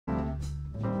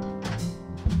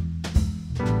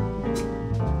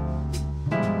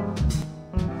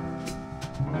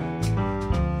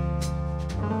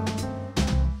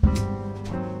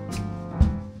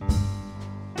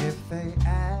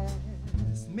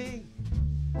me,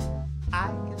 I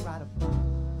can write a book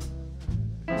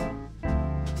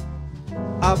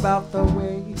about the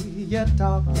way you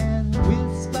talk and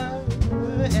whisper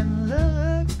and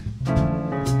look.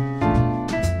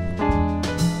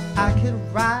 I could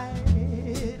write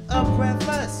a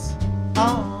preface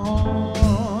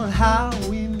on how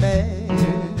we met,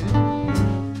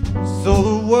 so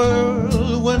the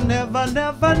world will never,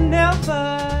 never,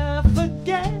 never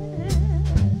forget.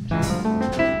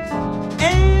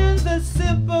 And the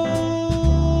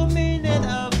simple meaning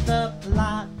of the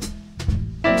plot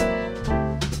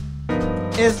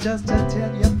is just to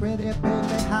tell you, pretty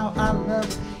baby, how I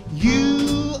love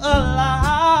you a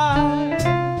lot.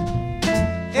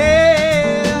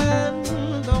 And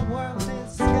the world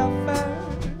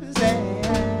discovers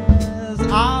as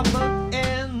our book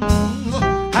ends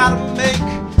how to make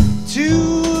two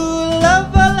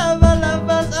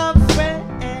lovers of friends.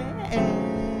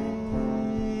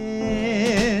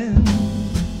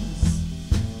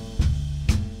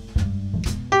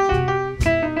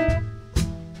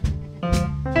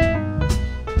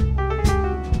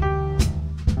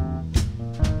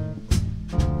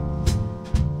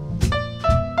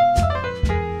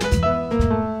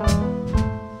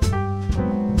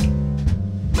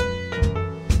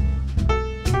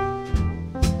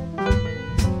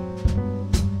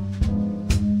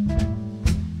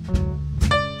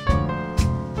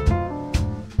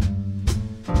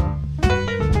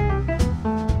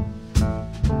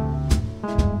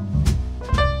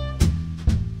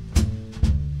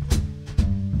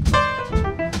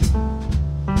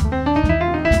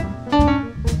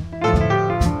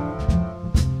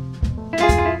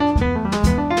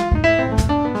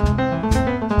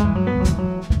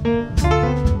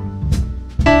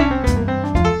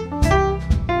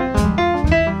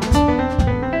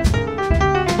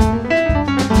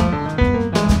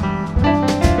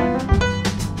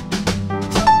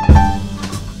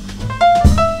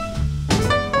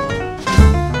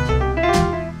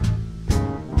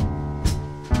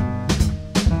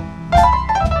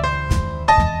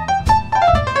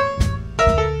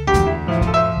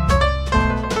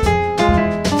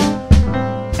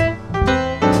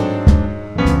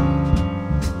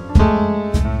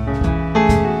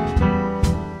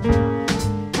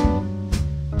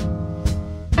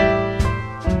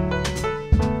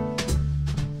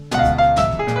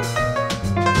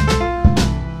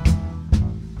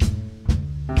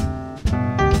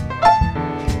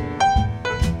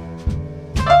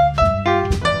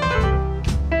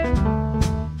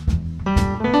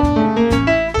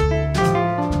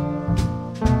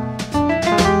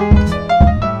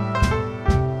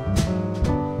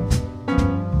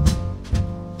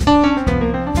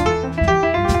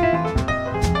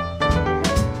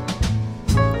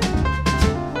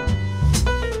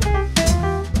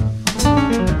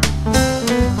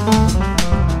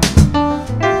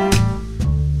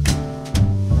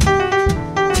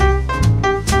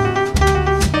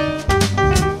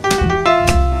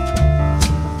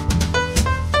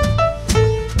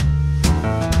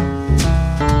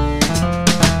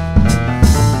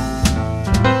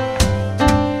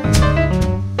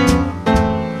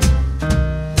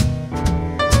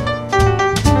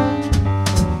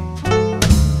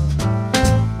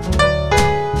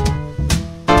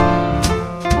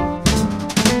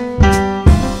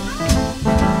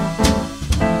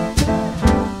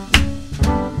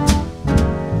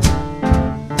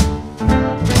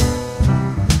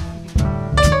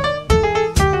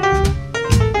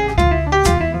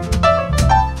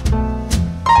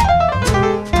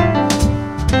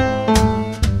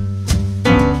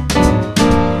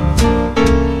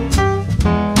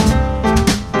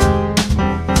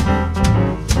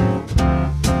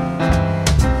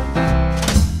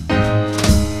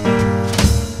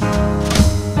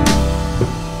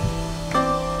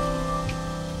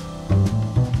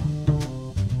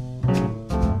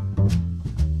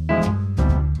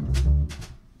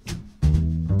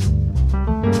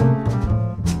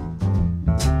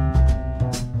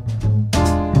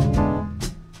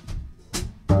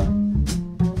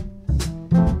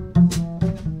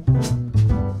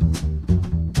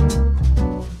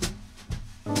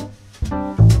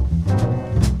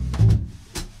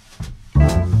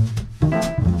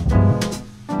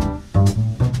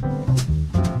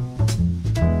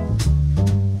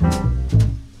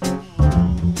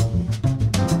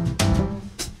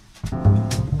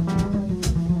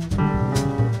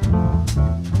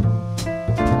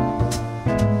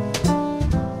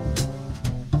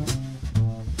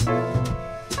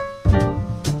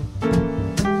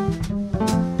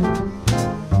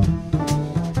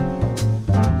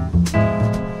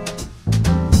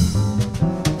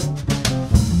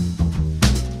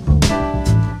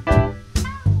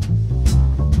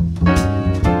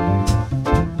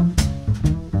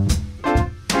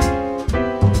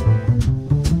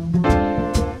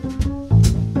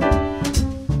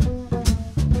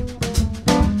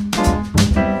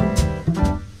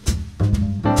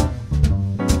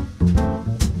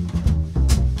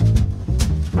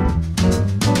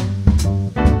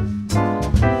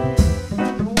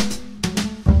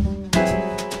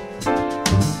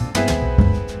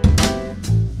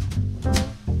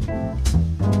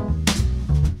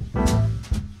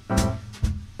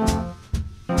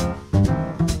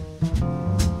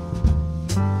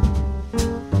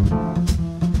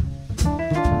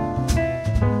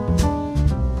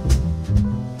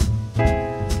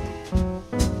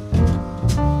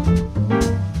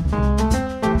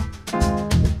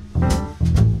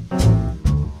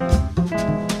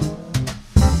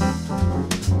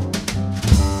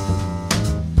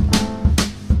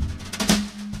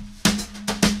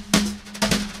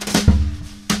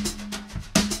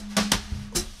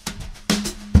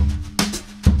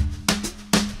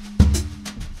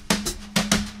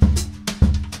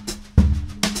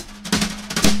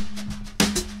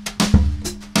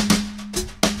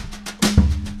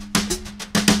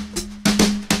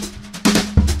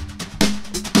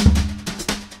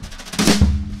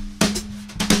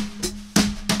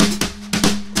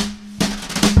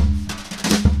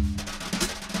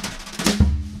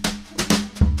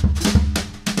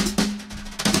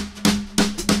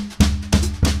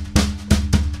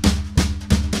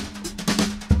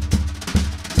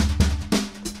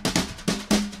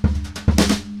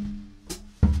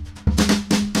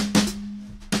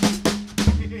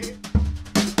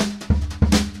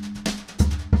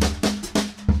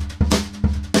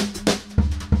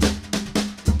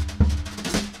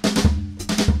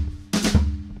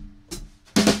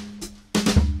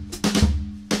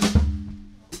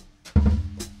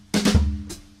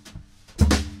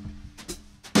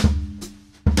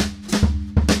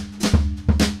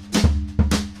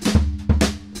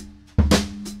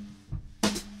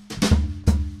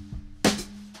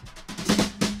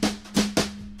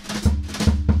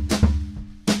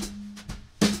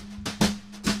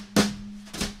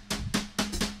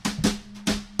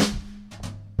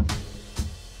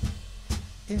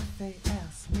 If they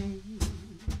ask me,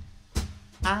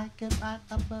 I can write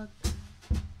a book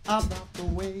about the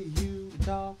way you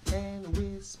talk and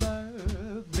whisper,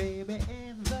 baby,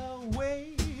 and the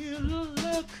way you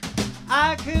look.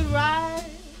 I could write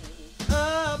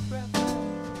a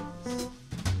preface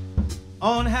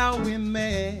on how we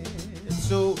met,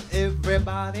 so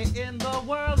everybody in the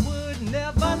world would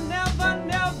never, never,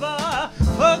 never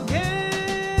forget.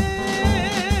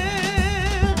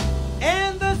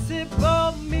 And the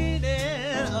simple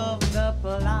meaning of the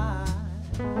polite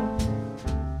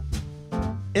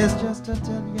is just to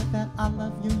tell you that I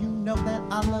love you. You know that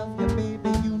I love you,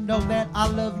 baby. You know that I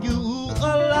love you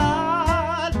a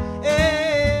lot.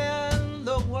 And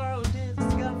the world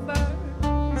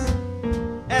discovers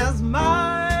as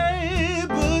my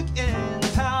book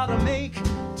ends how to make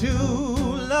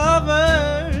two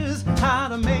lovers, how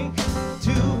to make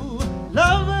two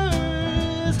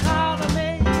lovers, how to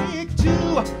make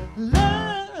two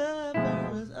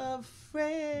lovers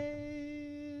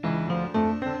afraid.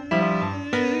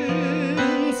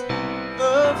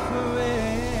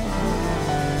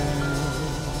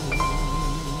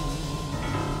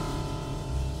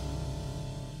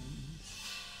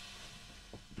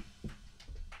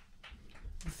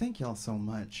 Thank y'all so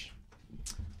much.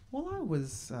 Well, I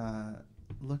was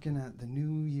looking at the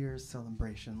New Year's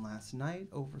celebration last night,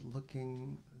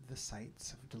 overlooking the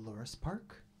sights of Dolores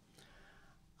Park.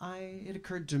 It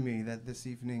occurred to me that this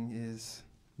evening is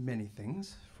many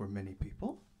things for many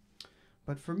people,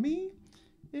 but for me,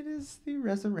 it is the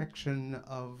resurrection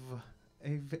of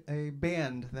a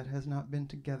band that has not been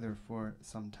together for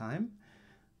some time.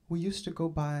 We used to go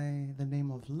by the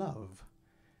name of Love,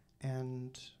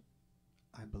 and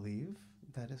I believe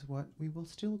that is what we will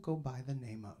still go by the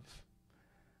name of.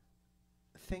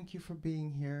 Thank you for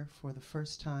being here for the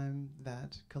first time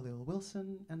that Kalil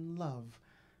Wilson and Love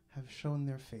have shown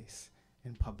their face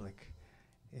in public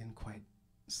in quite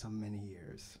so many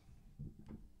years.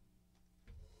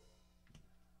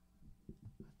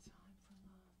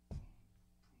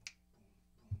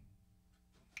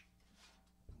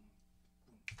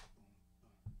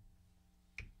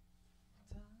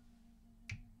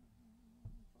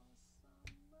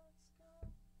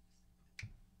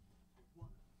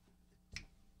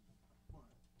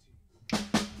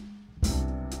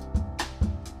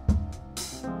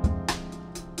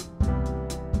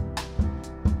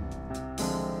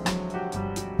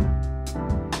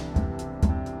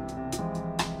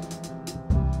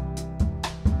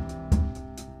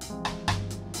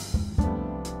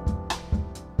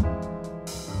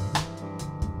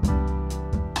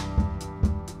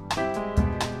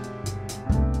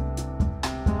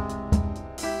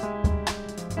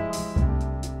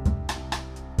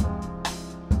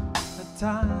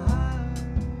 Time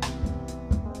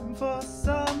for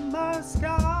summer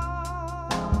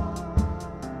skies,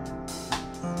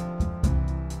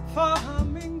 for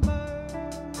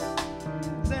hummingbirds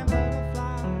and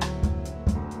butterflies,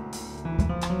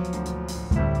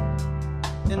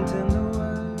 and tender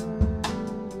words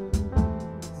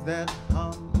that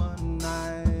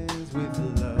harmonize with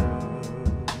love.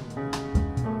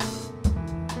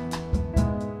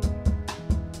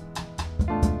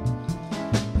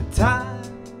 Time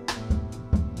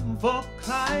for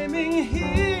climbing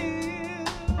hills,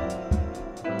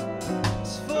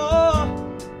 for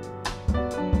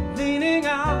leaning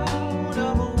out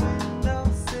of a window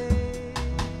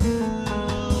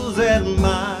sills,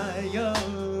 admiring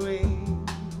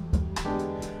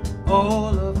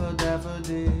all of the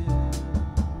daffodils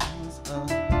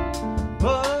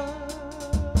above.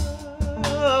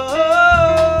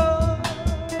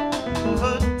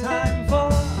 The time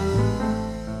for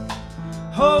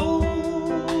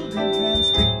holding hands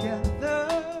together,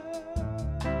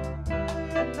 a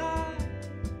time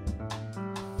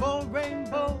for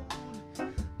rainbow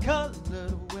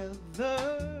colored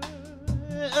weather,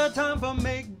 a time for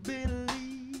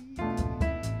make-believe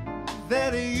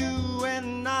that you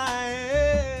and I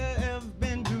have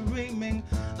been dreaming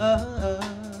of.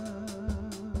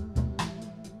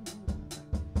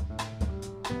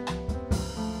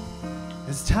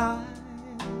 As time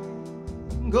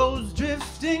goes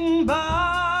drifting by,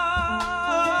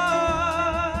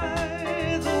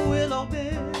 the willow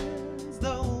bends,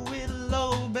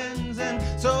 and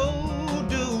so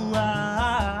do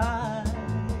I.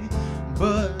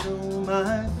 But oh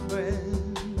my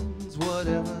friends,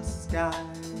 whatever skies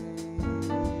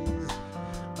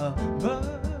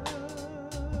above,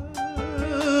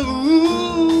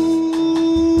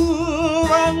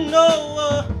 I know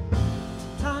a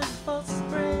time for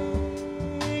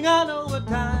spring, I know a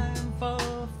time for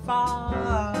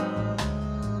fall,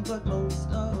 but most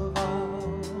of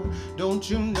all, don't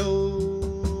you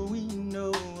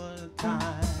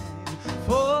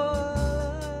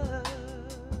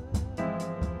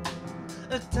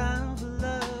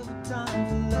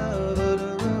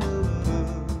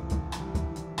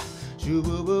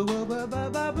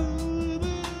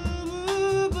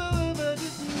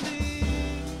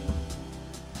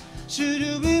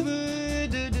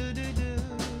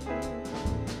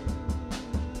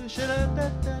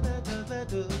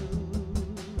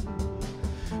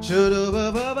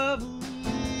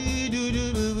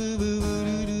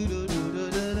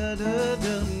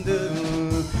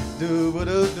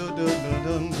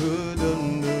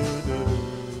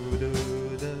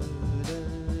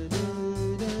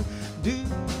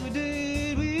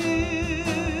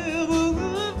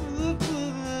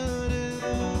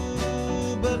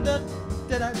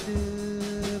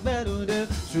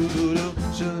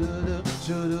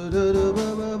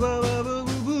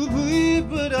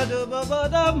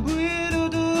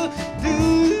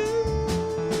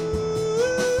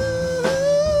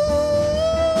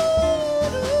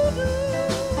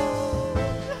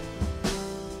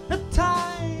A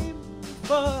time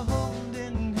for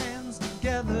holding hands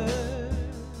together.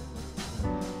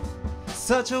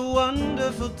 Such a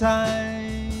wonderful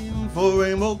time for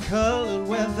rainbow-colored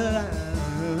weather.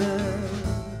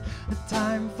 A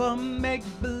time for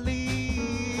make-believe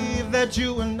that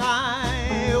you and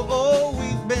I, oh,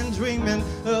 we've been dreaming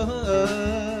of.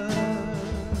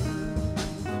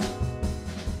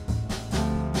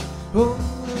 Oh,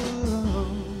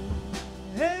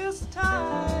 as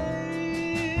time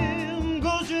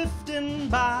goes drifting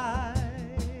by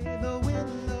the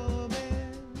willow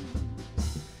bend,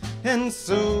 and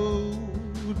so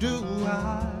do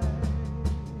I.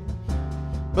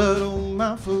 But oh,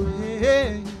 my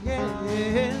friends,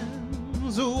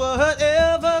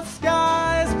 whatever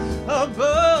skies above,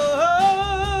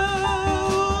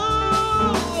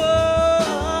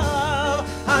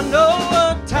 I know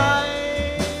a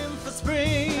time for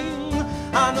spring,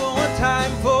 I know a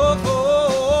time for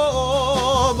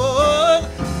fall, but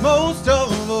most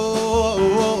of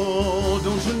all,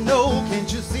 don't you know,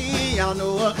 can't you see, I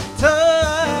know a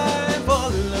time for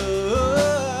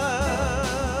love,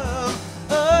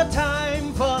 a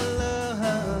time for love.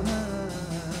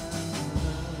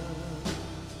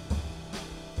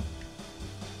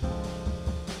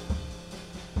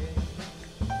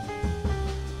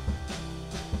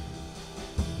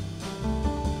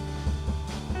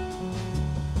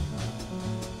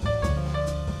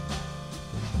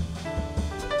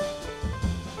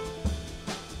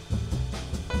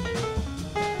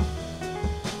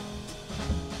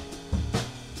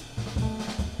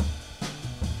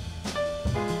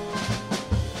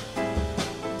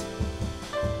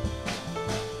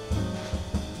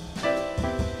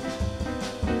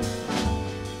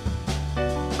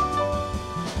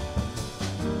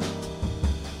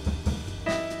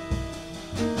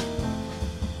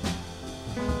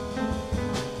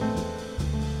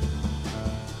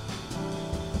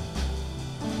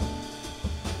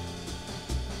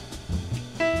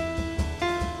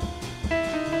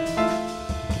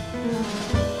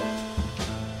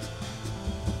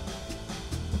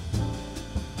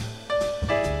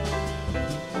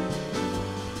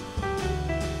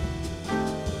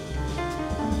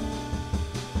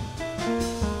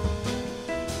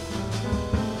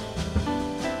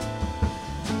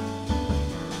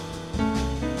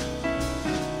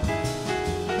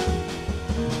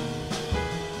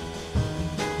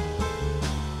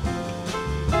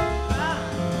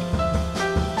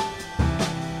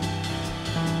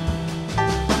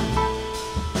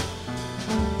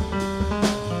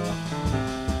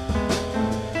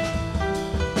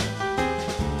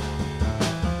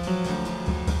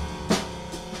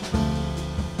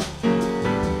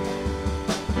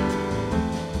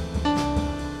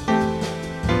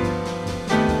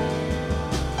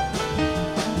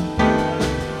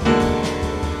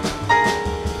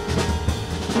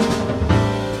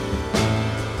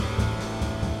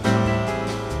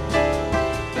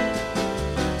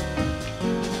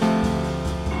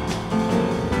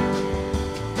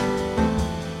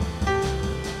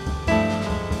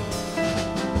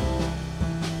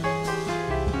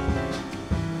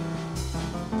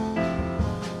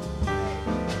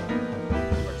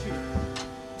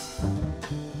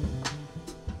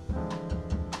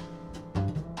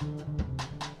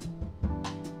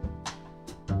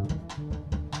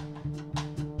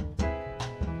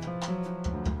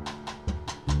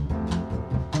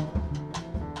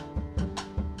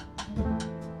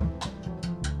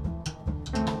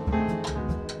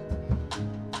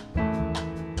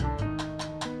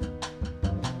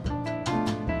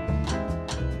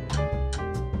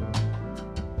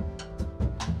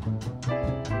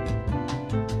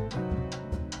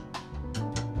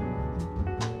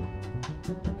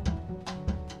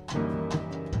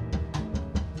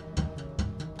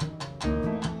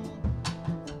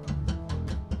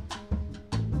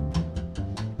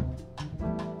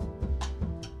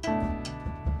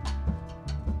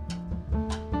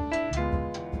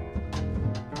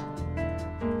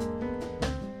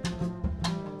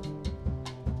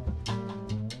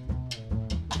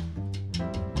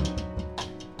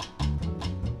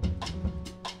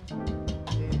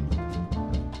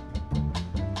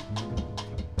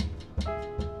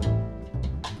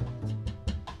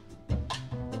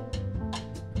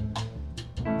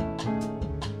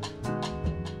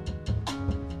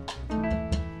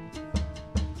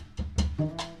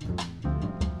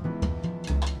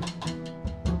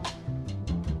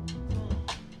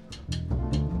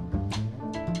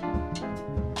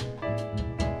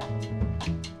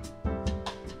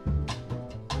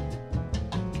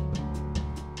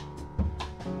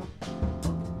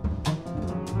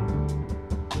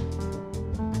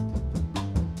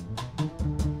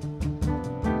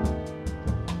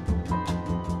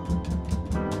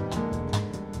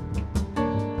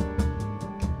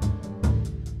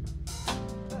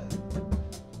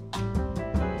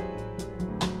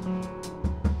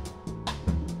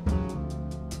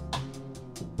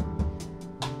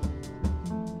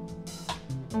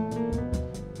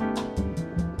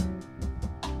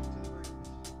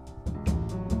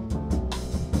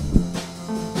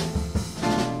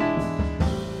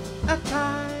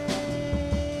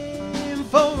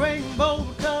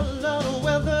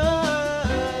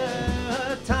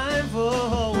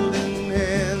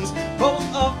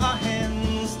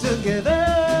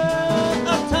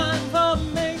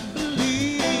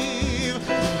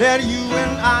 that you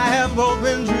and I have both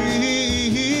been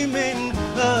dreaming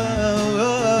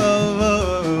of.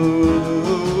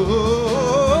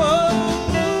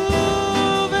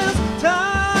 As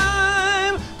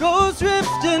time goes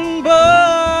drifting by,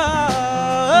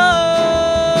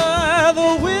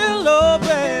 the willow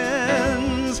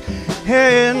bends,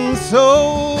 and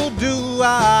so do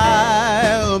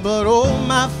I. But oh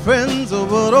my friends,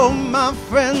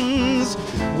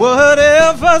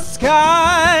 whatever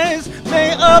skies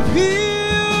may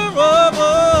appear above,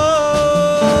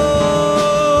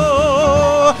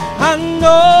 I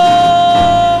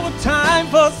know a time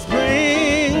for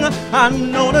spring, I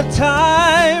know the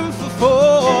time for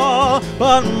fall,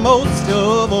 but most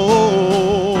of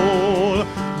all,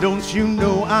 don't you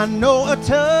know I know a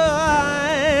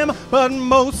time, but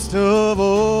most of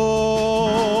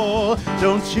all,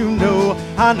 don't you know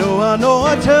I know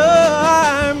a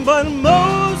time, but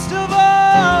most of all,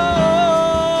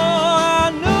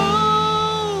 I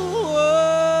know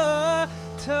a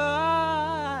time.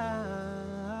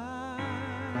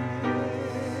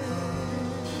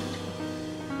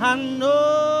 I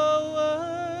know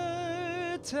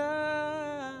a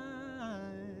time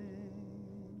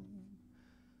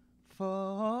for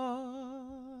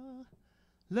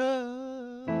love.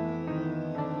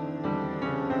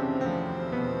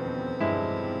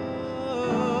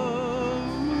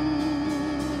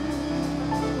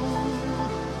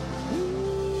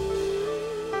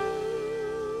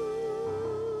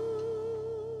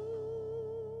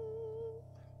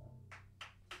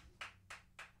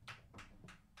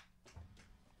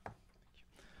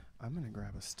 I'm gonna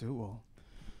grab a stool,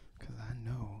 because I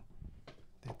know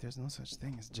that there's no such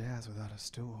thing as jazz without a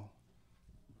stool.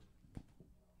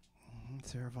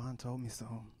 Sarah Vaughan told me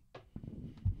so.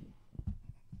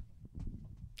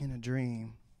 In a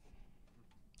dream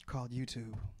called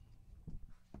YouTube.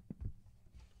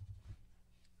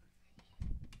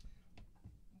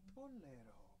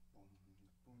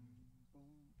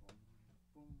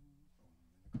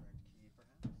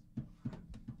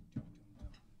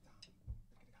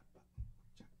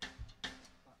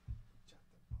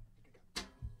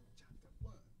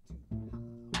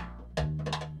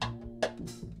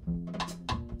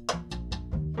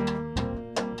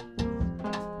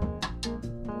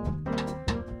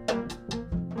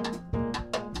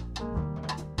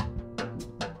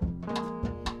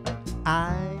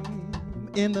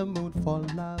 I'm in the mood for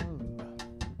love,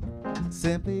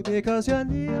 simply because you're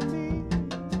near me.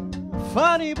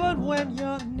 Funny, but when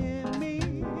you're near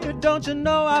me, don't you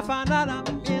know I find out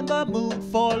I'm in the mood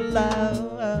for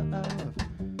love.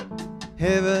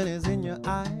 Heaven is in your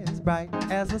eyes, bright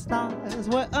as the stars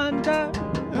we're under.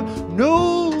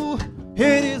 No,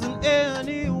 it isn't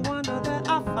any wonder that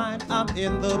I find I'm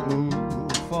in the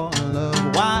mood for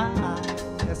love. Why?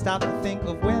 I stop to think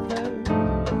of whether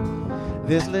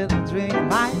this little drink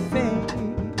might fade.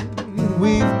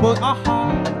 We've put our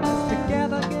hearts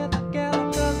together,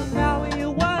 cause now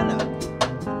you wonder.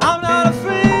 I'm not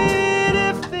afraid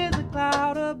if there's a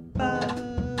cloud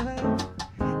above.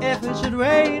 If it should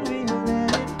rain, we'll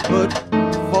let it. But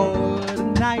for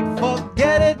tonight,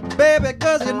 forget it, baby,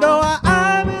 cause you know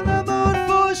I'm in the mood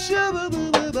for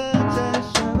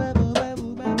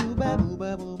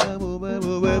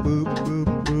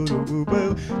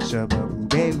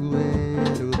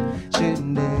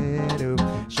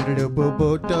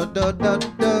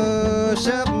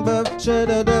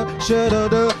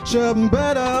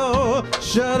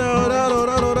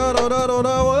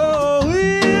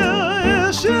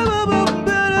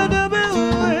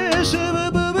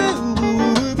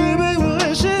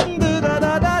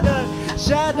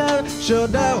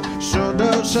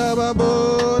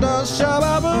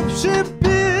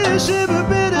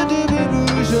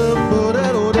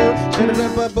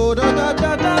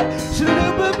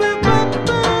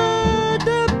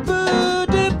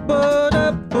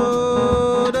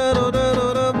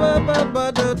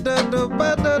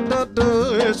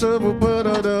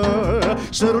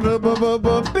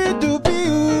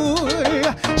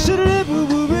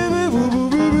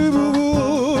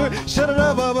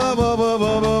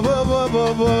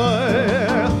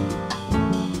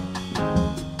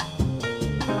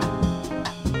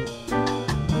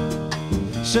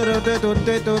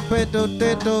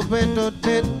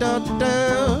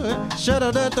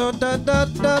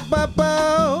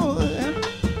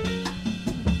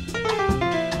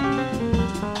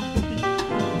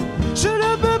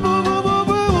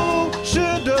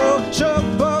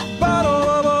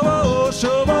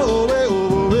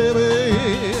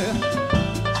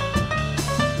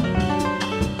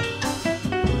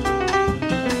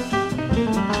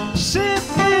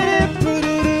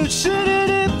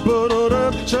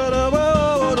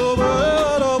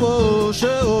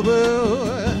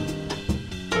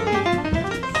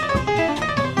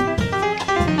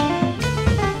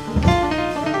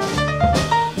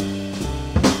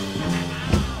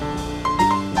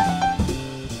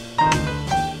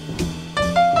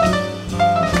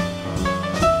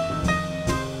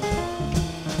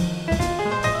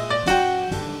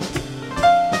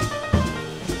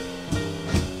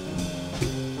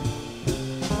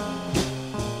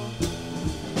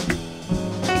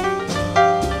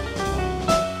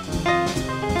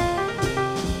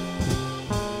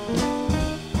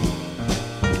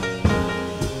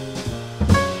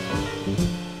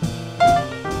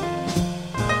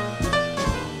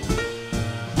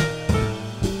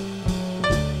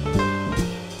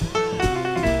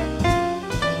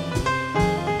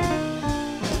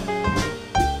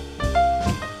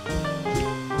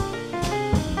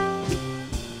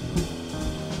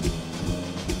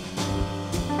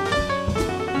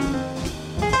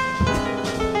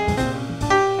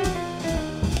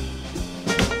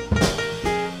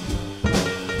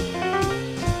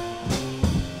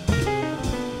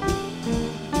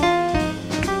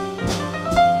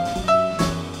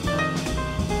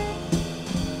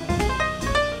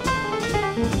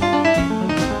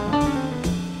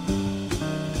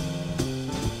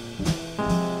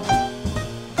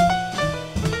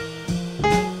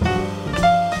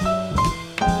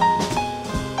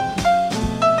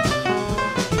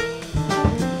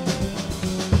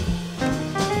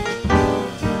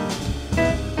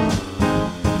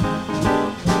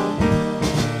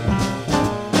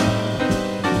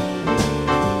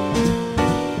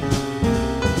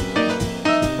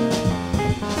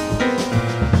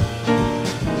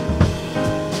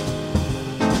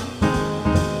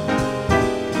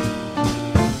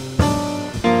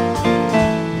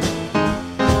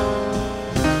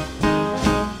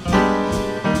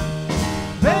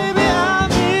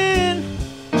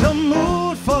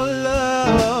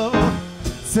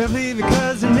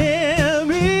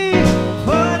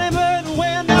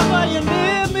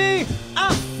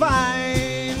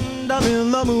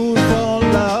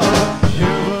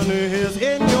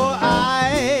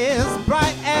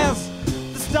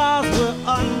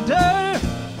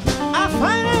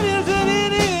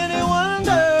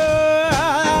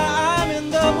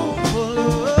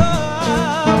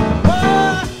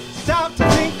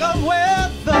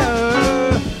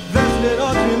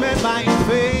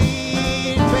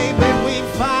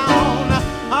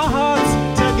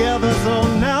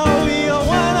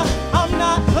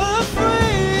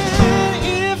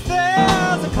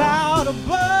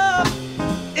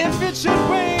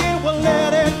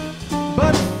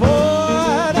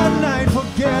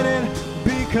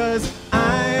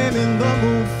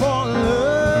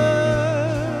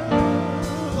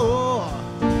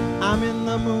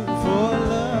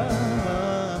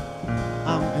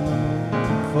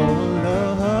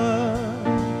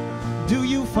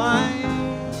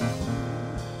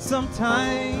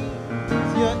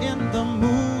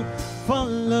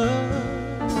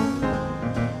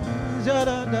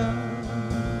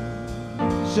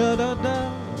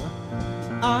Sha-da-da.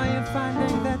 Are you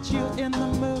finding that you're in the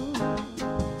mood?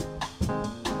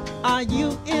 Are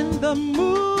you in the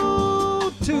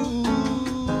mood too?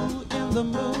 In the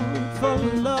mood for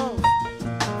love,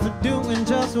 for doing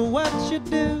just what you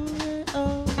do?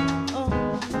 Oh, oh,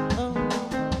 oh.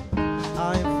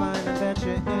 Are you finding that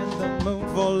you're in the mood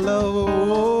for love?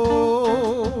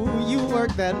 Oh, you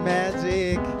work that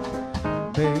magic,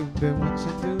 baby. What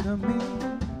you do to me?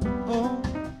 Oh.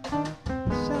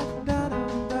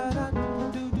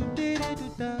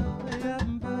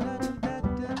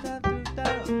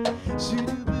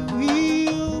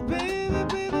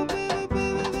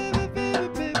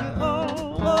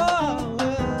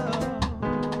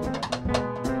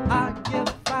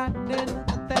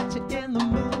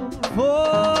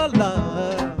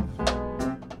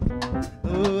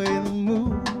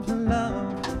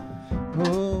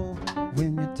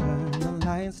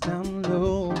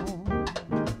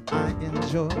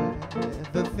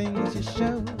 The things you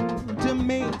show to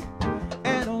me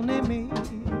and only me.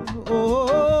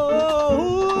 Oh,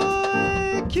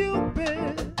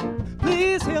 Cupid,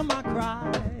 please hear my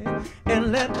cry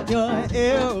and let your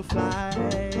arrow fly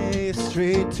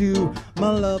straight to my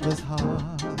lover's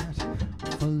heart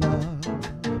for love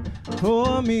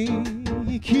for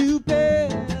me,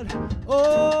 Cupid.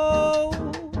 Oh,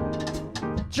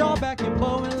 draw back your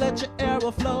bow and let your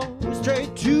arrow flow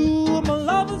straight to my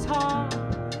lover's heart.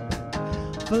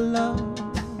 For love,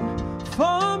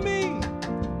 for me,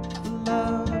 for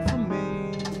love for me,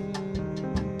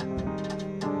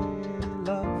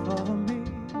 love for me,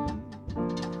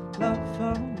 love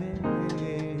for me.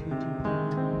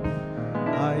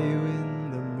 Are you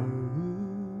in the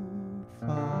mood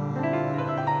for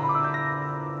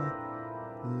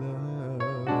love?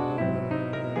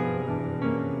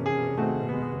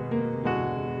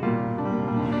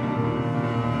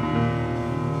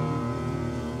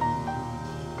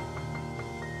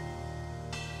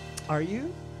 Are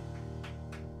you?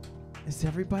 Is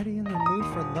everybody in the mood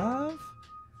for love?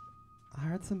 I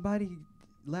heard somebody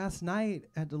last night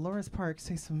at Dolores Park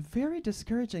say some very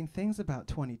discouraging things about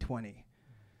 2020.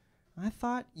 I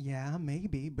thought, yeah,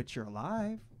 maybe, but you're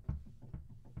alive.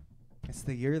 It's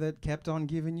the year that kept on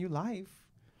giving you life.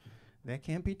 That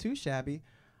can't be too shabby.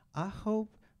 I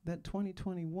hope that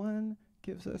 2021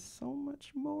 gives us so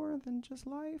much more than just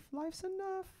life. Life's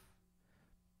enough.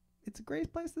 It's a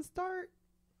great place to start.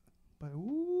 But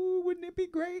ooh, wouldn't it be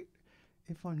great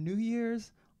if on New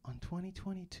Year's, on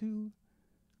 2022,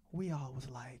 we all was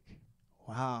like,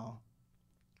 wow,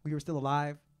 we were still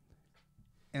alive,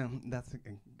 and that's a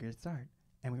good start.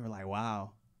 And we were like,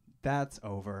 wow, that's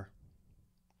over.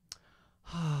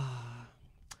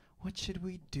 What should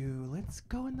we do? Let's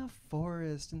go in the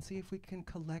forest and see if we can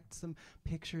collect some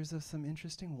pictures of some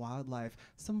interesting wildlife,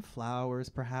 some flowers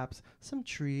perhaps, some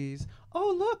trees.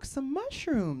 Oh, look, some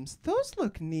mushrooms. Those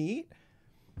look neat.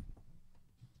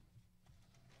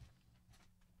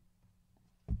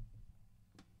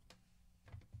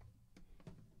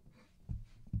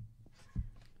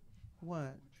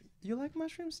 What? You like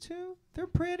mushrooms too? They're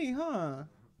pretty, huh?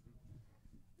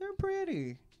 They're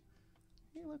pretty.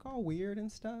 You look all weird and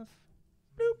stuff.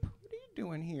 Bloop. What are you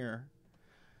doing here?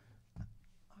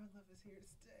 Our love is here to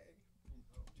stay.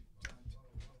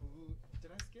 Ooh,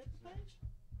 did I skip a page?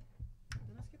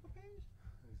 Did I skip a page?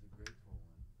 There's a grateful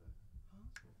one.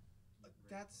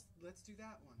 Let's do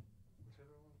that one.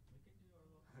 Whichever one.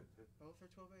 Oh, for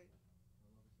 12/8.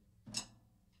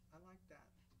 I like that.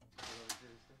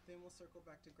 Then we'll circle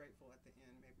back to Grateful at the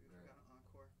end. Maybe we've got an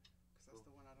encore, because that's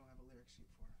the one I don't have a lyric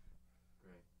sheet for.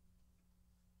 Great.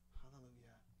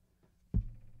 Hallelujah.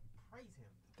 Praise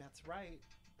him. That's right.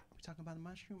 We talking about a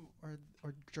mushroom or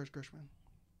George Gershwin?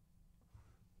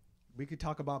 We could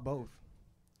talk about both.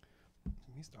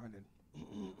 We started.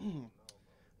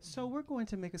 So we're going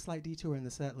to make a slight detour in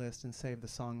the set list and save the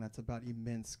song that's about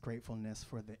immense gratefulness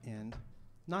for the end.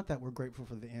 Not that we're grateful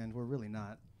for the end. We're really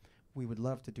not. We would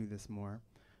love to do this more.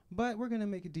 But we're going to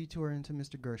make a detour into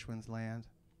Mr. Gershwin's land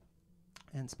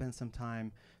and spend some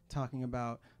time talking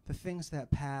about the things that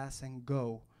pass and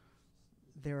go.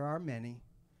 There are many.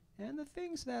 And the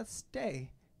things that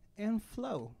stay and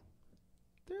flow.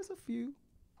 There's a few.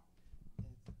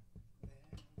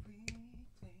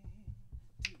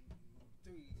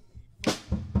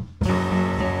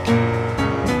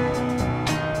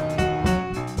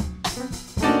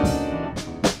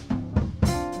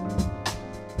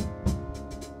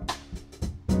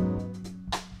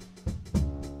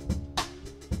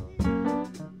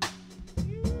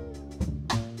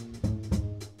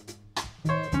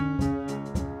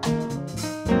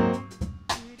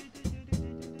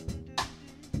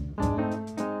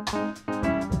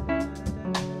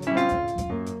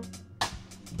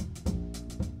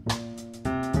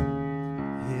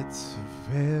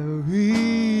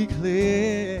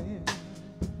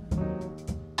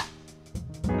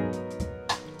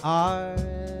 Our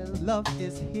love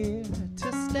is here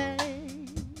to stay.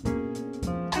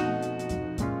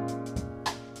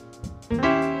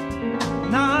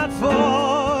 Not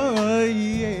for a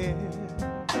year,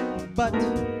 but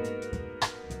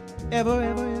ever, ever,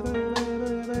 ever, ever,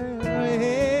 ever,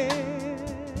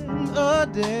 and a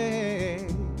day.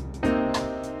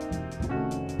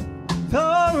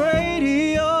 The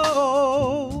radio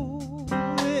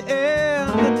and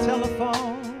the telephone.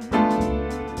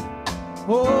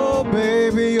 Oh,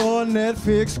 baby, your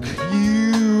Netflix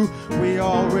queue, we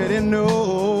already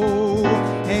know.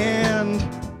 And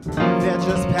they're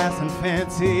just passing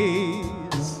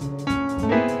fancies.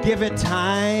 Give it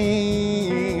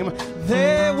time,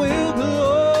 they will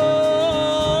glow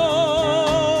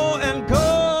and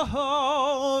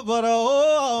go. But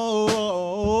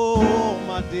oh,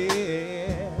 my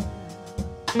dear,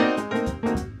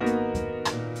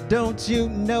 don't you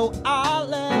know our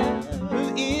love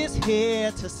is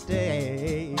here to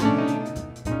stay?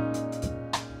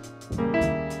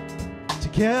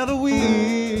 Together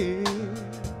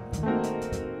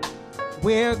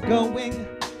we're going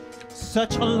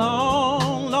such a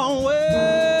long, long way.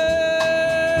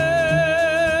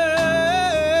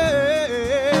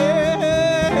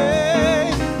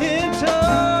 In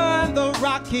time the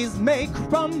Rockies may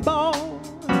crumble,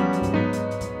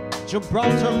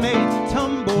 Gibraltar may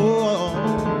tumble,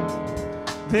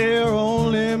 they're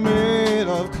only made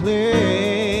of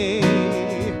clay.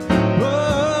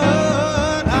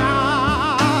 But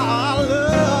our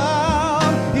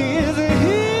love is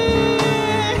here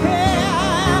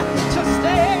to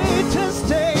stay, to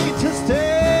stay, to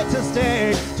stay, to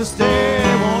stay, to stay.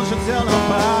 Won't you tell them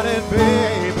about it, baby?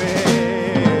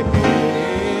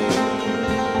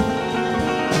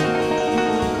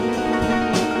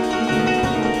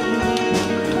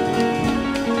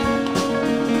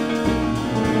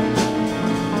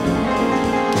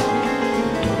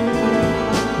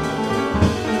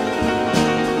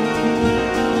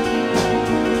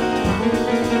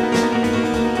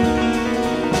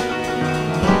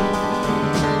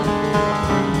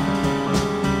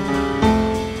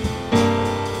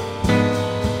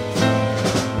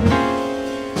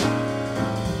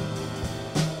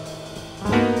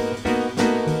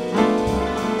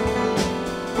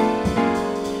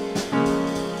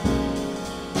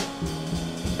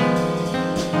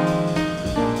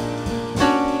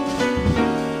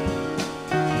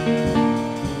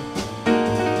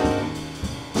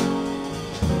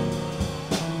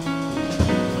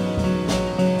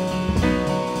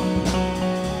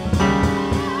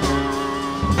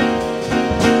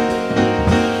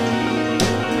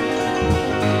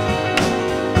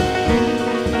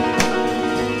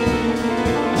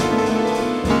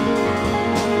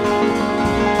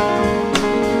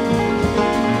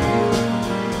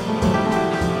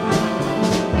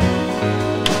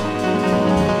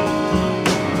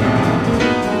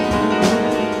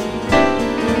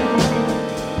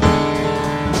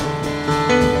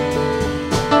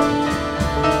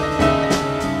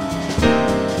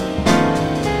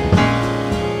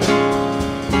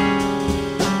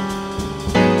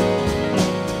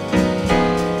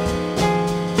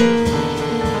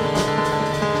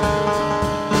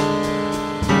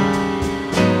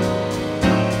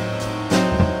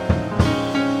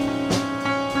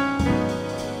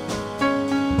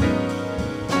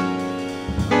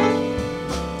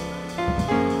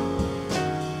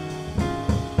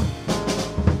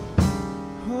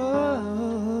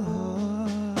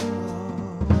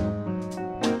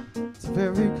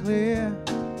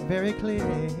 Very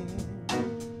clear,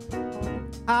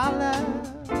 our love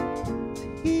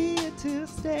here to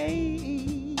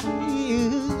stay.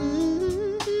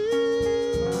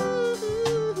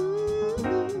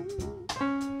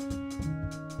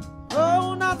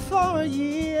 Oh, not for a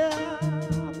year,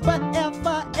 but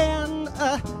ever and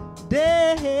a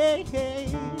day.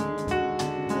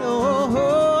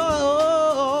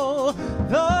 Oh,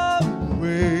 the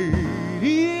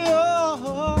radio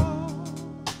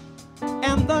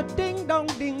and the ding-dong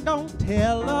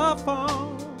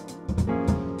telephone.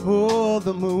 Oh,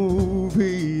 the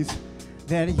movies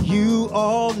that you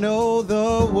all know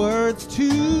the words to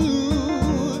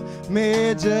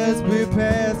may just be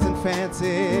passing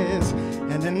fancies,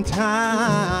 and in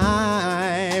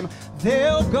time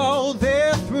they'll go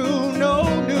there through. No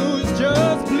news,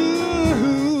 just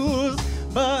blues.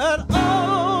 But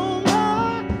oh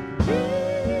my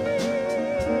dear,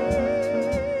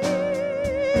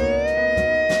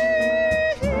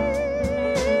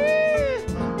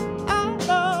 our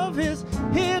love is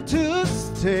here to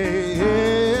stay.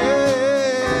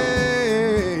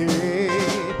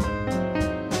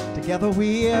 Together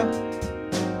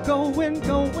going,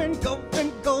 going,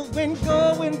 going, going,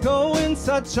 going, going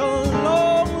such a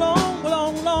long, long,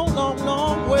 long, long, long,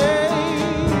 long way.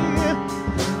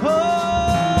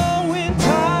 Oh, in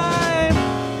time,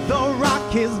 the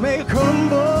Rockies may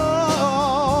crumble,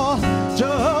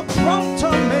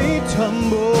 Gibraltar may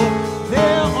tumble.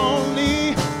 They're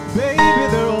only, baby,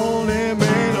 they're only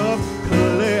made of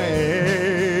clay.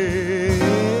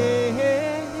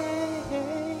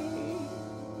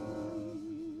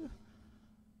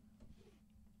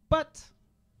 But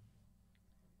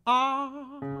our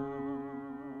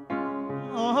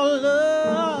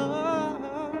love,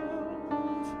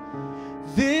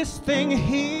 this thing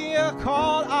here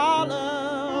called our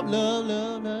love, love,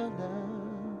 love, love, love,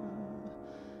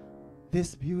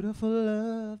 this beautiful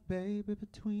love, baby,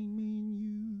 between me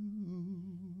and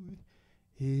you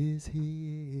is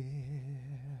here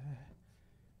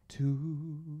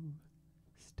to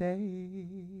stay.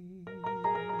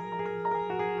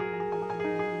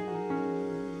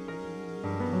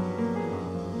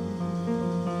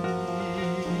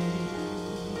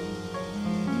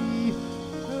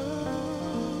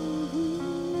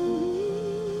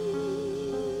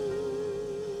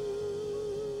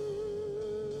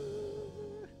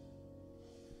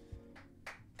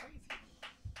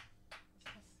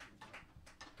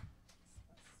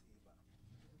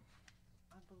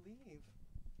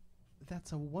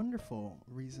 That's a wonderful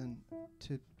reason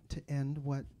to end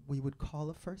what we would call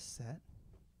a first set.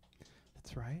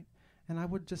 That's right. And I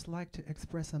would just like to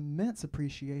express immense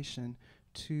appreciation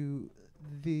to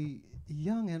the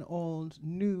young and old,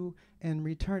 new and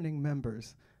returning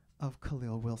members of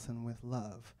Kalil Wilson with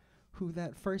Love. Who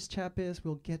that first chap is,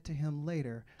 we'll get to him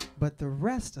later. But the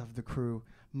rest of the crew,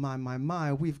 my,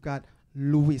 we've got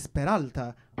Luis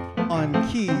Peralta on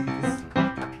keys.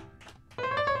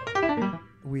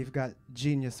 We've got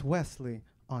Genius Wesley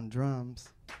on drums.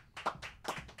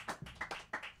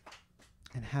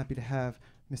 And happy to have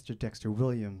Mr. Dexter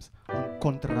Williams on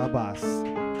contrabass.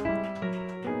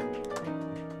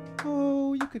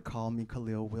 Oh, you could call me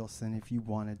Kalil Wilson if you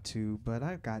wanted to, but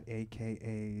I've got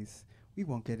AKAs. We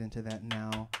won't get into that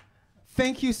now.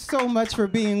 Thank you so much for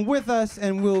being with us,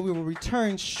 and we will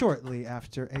return shortly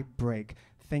after a break.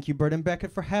 Thank you, Bert and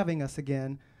Beckett, for having us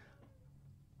again.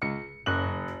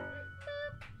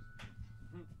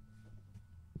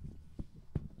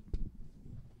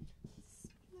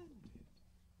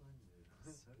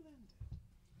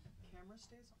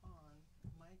 Stays on,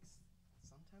 mics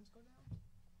sometimes go down.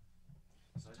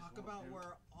 So talk about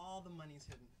where all the money's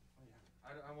hidden. Oh,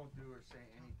 yeah. I won't do or say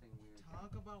anything weird.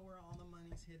 Talk about where all the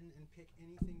money's hidden and pick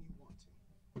anything you want to.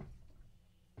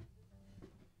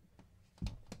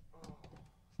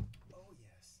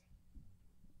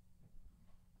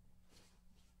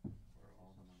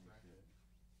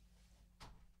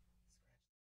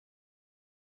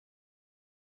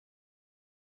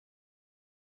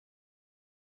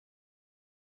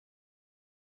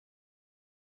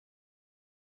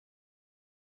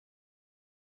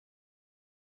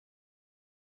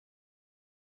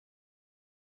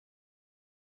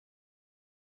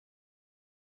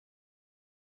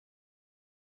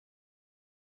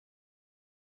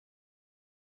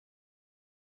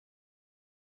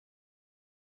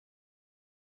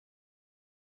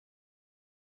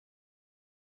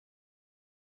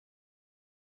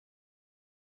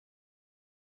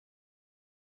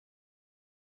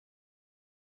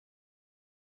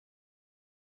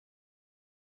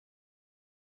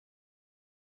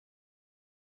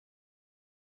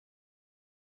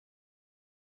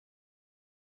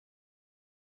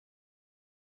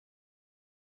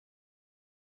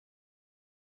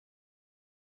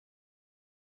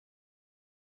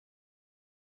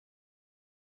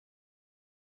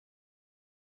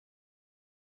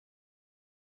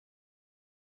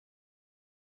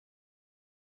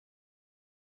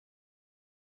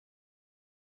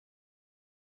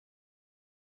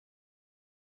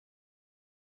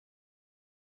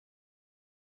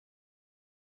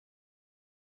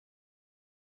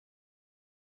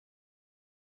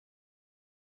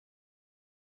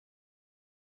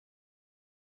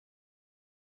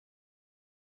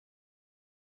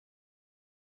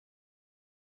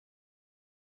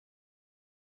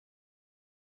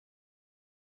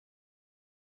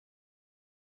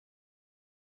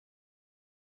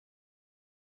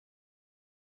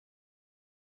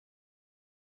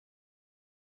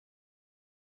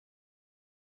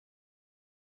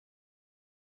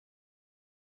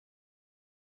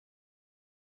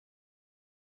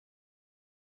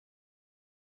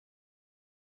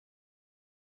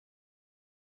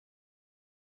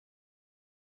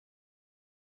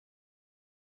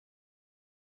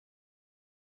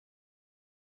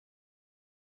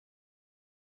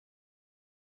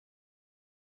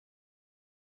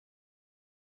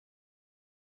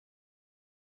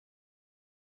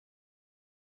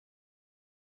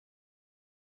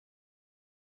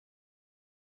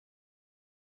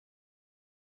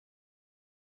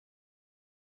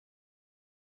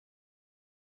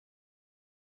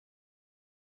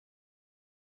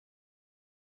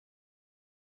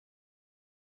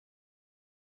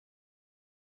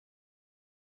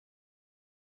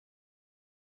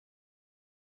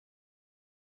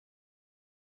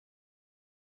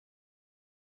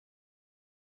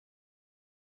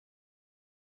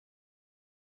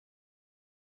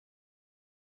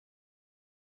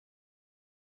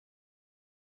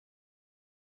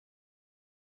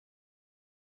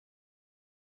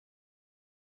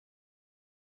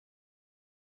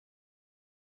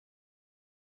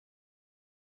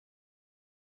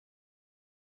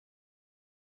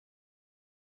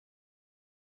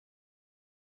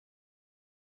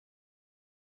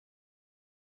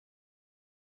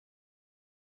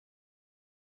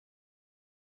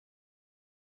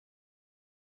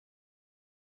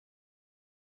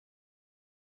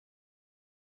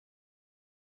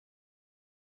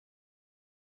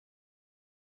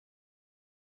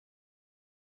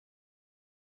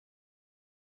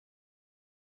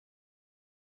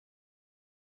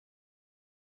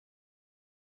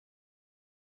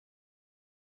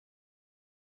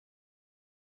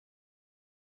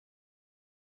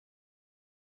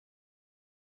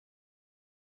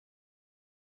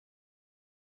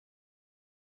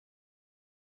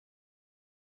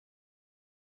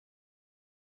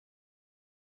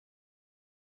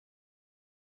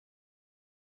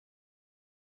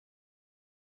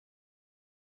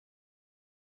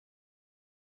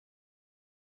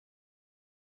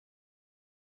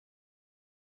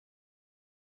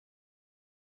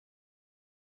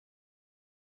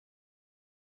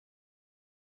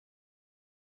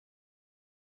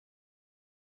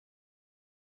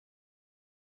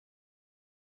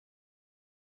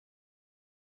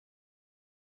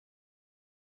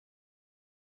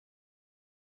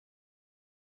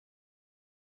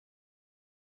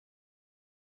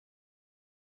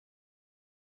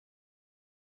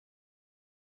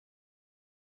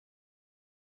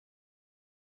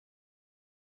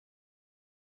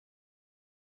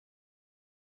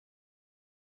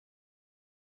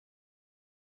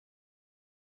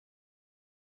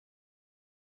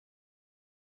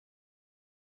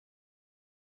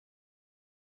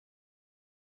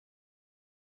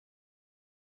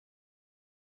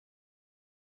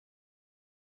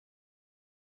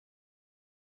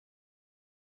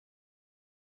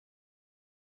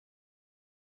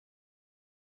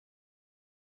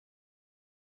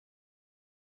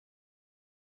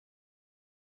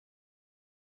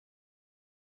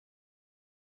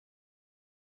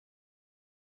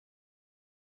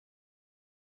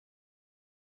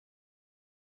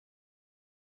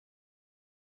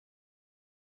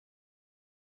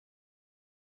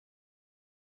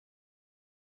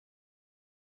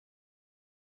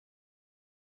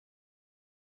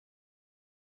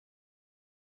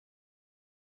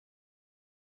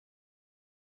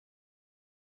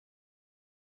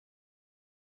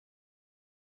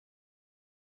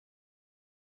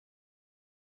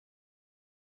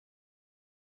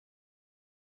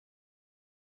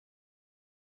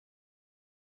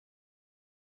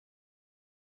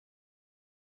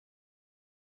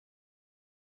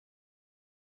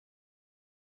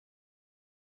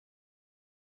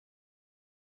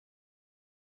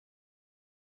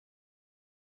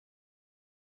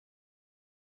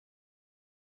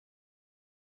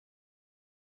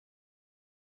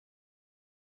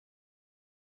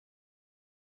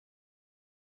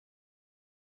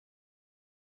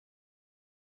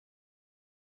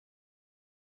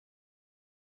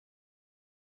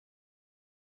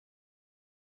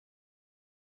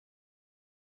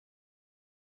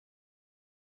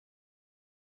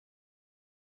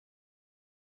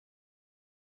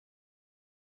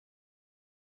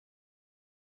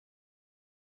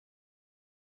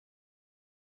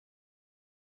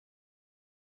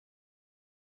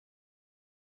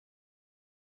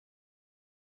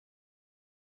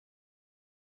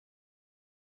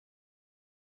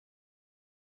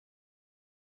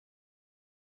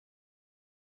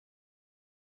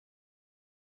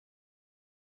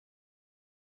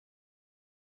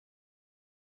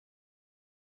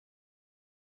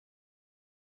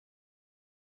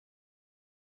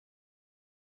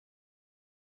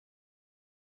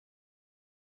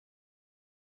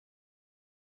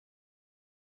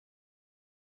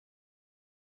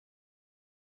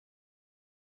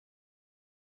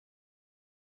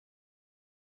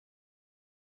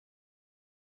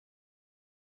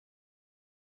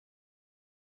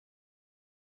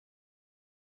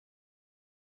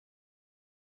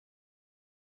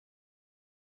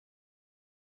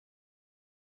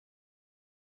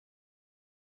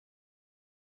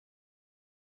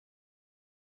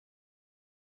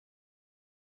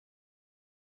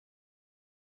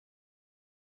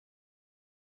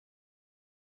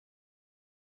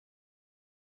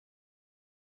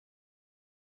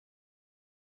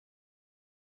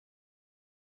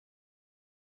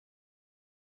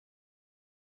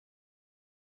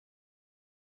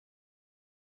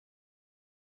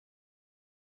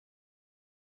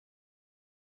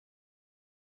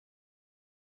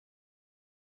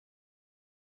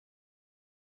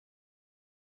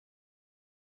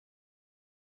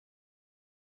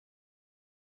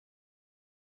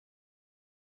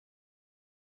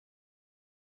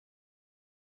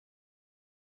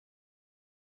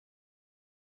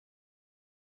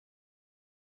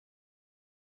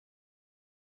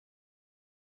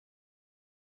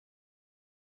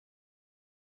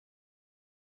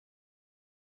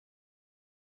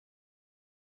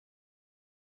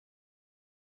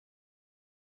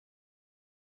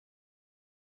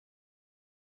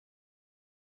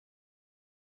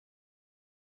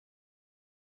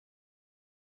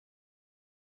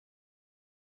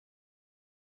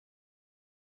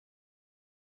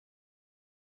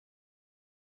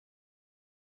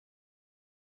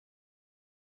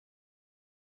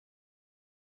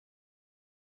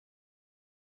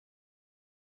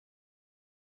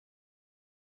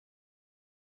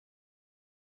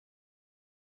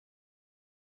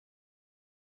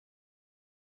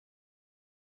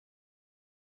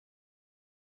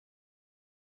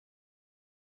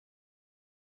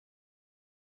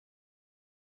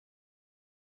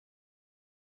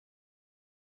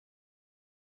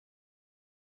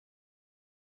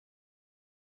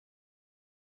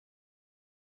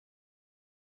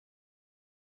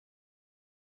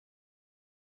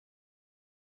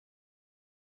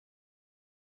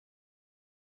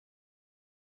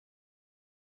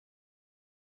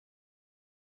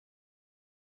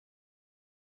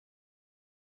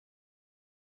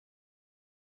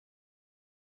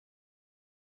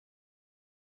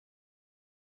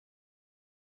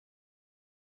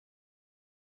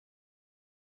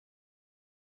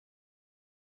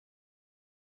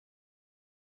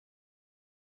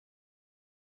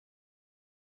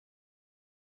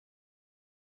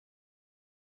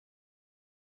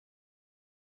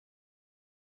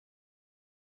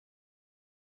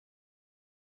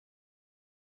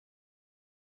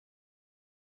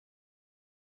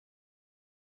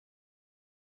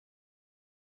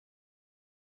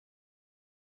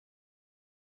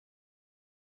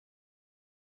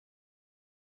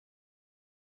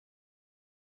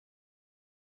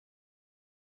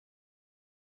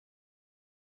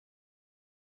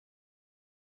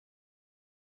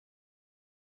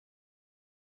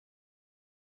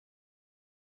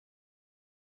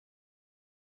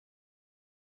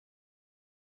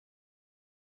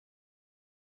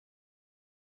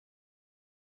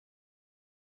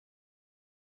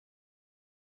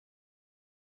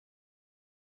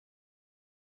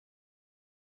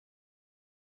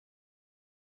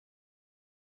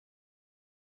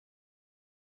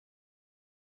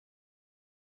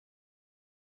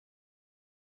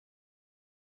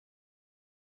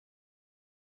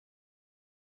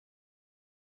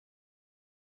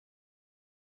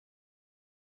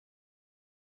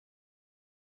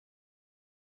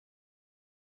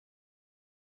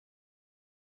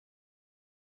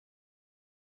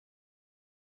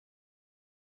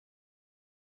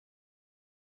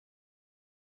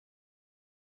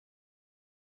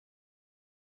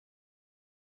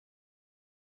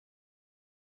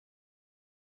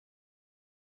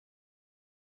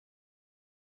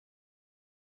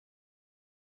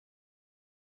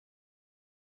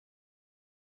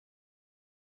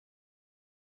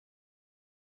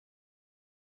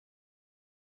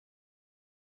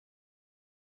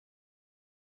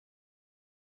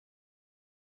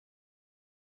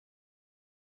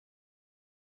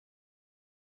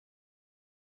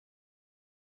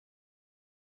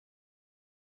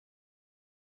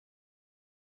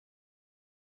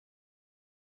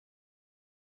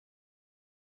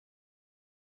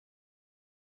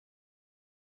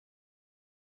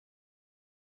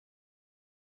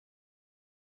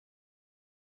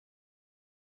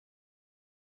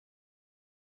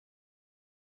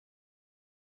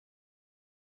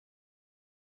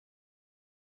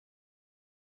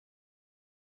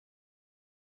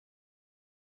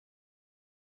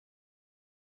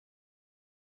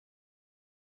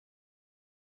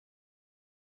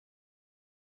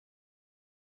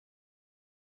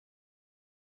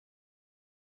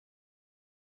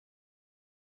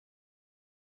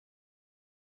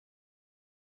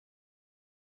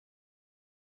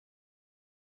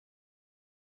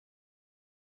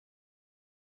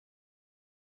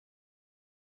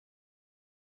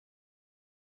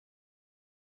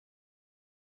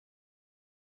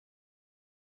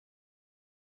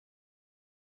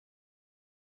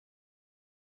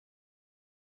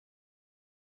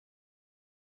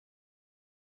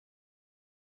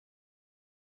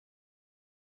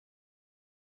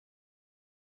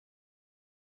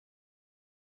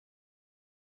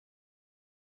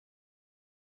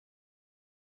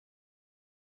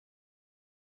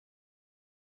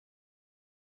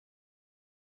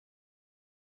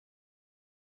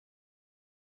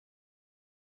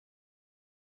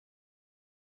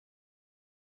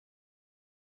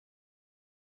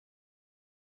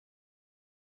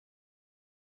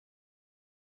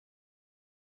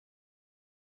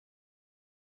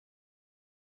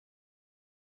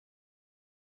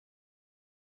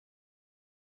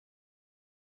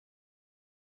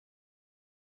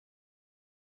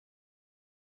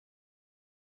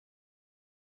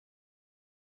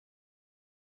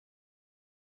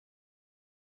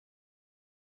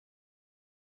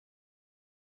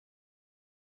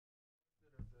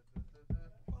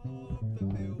 the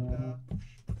builder.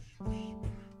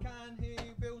 Can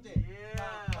he build it?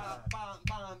 Yeah. Bam,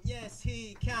 bam. Yes,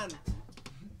 he can.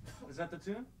 Is that the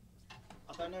tune?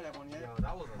 I don't know that one yet. Yo,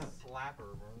 that was a slapper,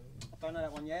 bro. Don't know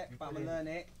that one yet, but I'm gonna learn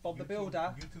it. Bob the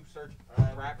Builder. YouTube search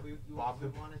Rap, rap. you Bob the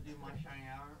want to do my shiny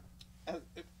hour?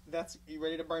 That's you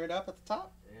ready to burn it up at the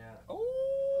top? Yeah.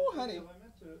 Oh, honey. I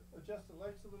meant to adjust the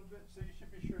lights a little bit, so you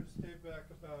should be sure to stay back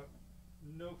about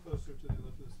no closer to the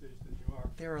left of the stage than you are.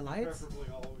 There are lights. Preferably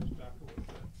always back a little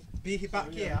bit. Be back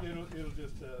So, here. It'll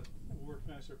just work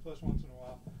nicer. Plus, once in a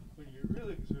while, when you're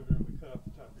really exuberant, we cut off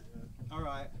the top of your head. All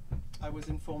right. I was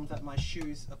informed that my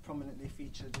shoes are prominently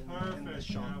featured in the Perfect,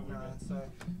 shot. yeah, we're good. So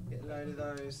get a load of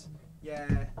those.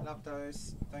 Yeah, love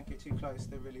those. Don't get too close.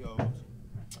 They're really old.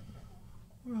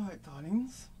 All right,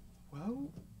 darlings.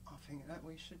 Well, I think that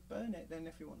we should burn it then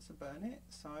if he wants to burn it.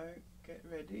 So get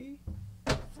ready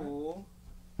for.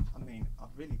 I mean, I'd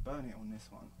really burn it on this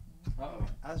one. Uh-oh.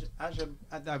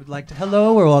 I would like to.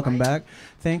 Hello, or welcome back.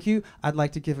 Thank you. I'd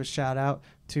like to give a shout out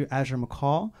to Azure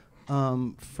McCall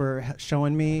for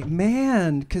showing me,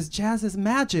 man, because jazz is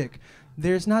magic.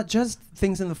 There's not just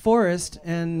things in the forest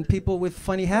and people with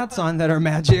funny hats on that are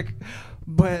magic,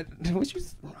 but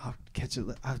I'll catch it.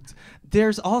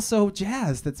 There's also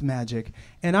jazz that's magic.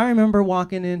 And I remember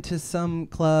walking into some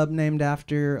club named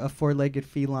after a four-legged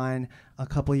feline a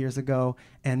couple years ago,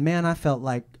 and man, I felt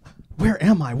like, where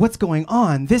am I? What's going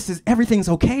on? Everything's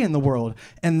okay in the world.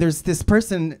 And there's this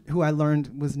person who I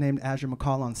learned was named Azure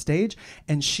McCall on stage,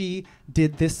 and she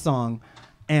did this song.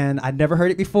 And I'd never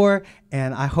heard it before,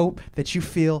 and I hope that you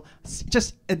feel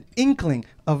just an inkling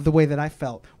of the way that I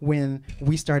felt when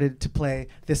we started to play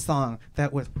this song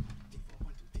that was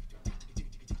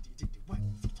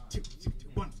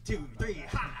 1, 2, 3,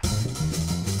 ha!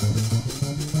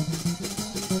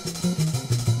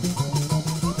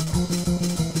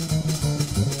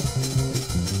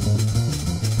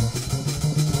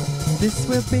 This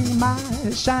will be my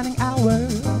shining hour,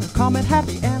 calm and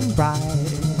happy and bright.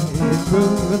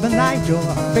 Through the night your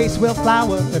face will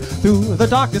flower, through the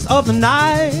darkness of the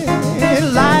night.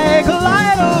 Like a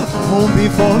light of home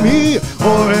before me,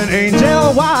 or an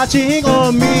angel watching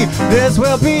on me. This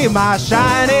will be my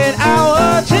shining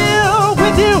hour till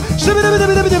with you.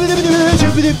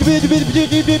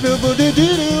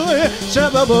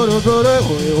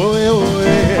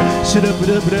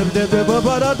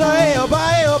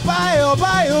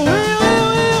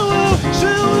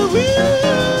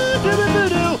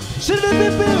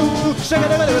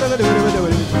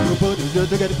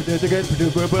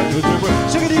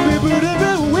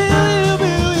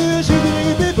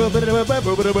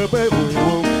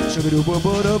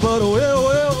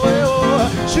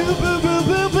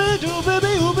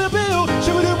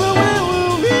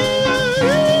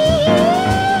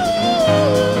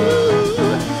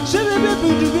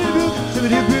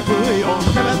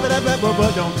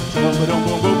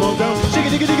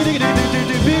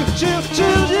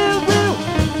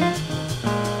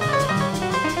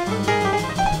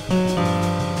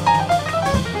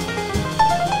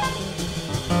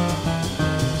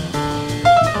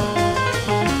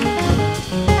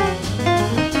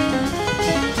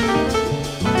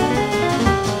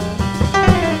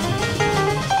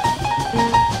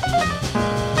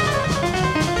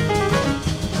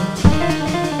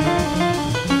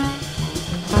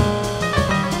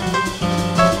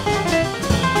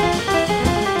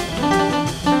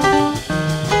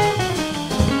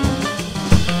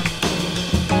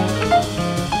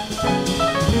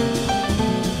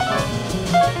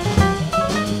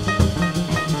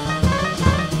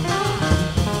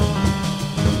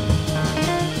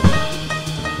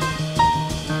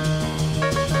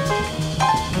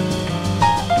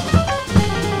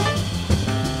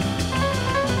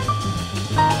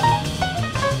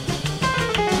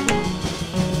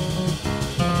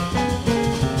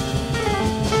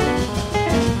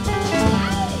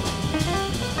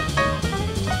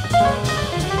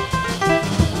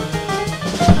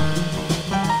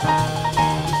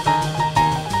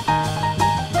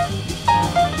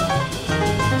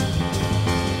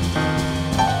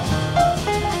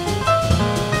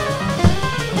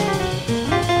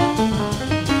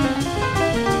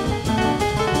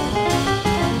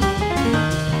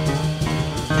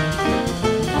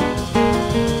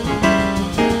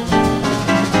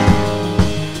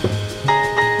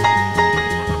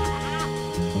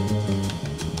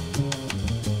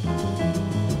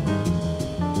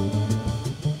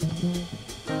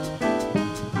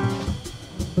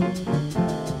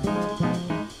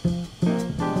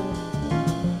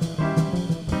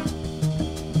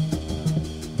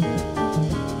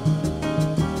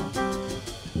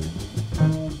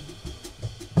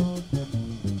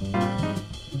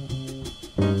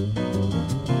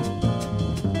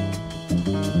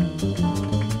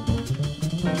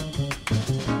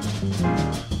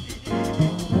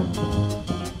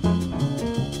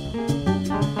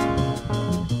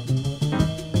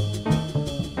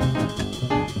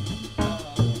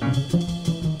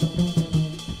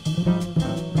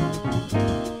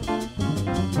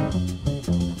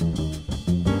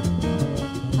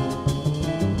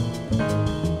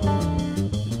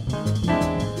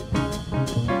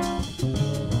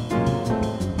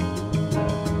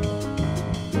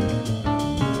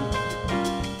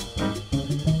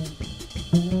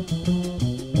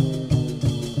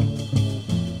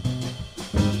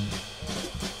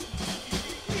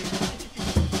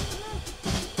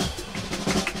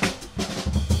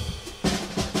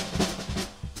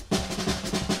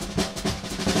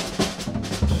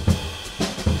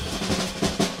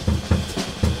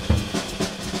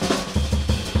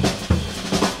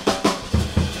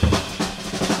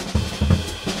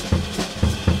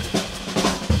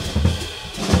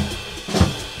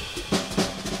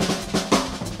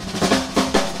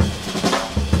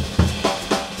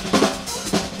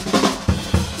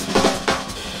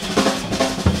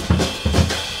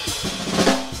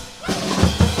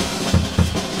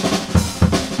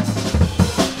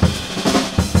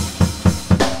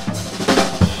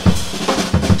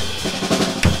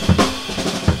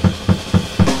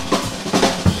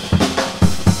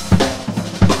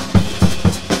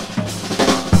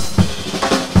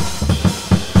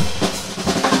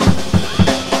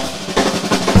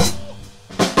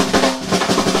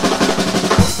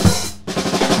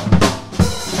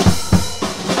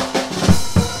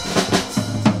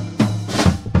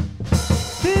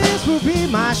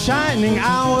 Shining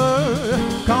hour,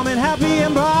 coming happy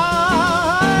and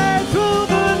bright. Through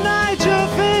the night your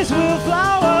face will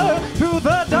flower, through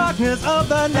the darkness of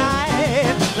the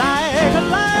night. Like a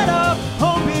light of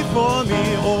hope before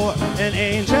me, or an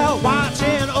angel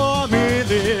watching o'er me.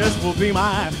 This will be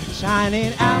my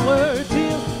shining hour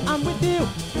till I'm with you,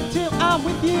 till I'm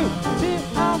with you, till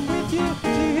I'm with you,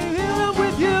 till I'm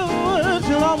with you,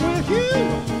 till I'm with you,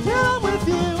 till I'm with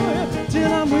you,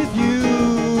 till I'm with you.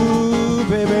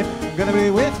 Baby, gonna be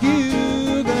with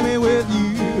you, gonna be with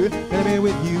you, gonna be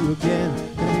with you again,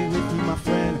 gonna be with you, my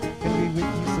friend, gonna be with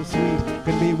you so sweet,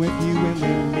 gonna be with you when we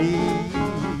meet,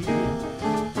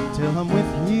 till I'm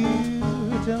with you,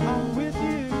 till I'm with you,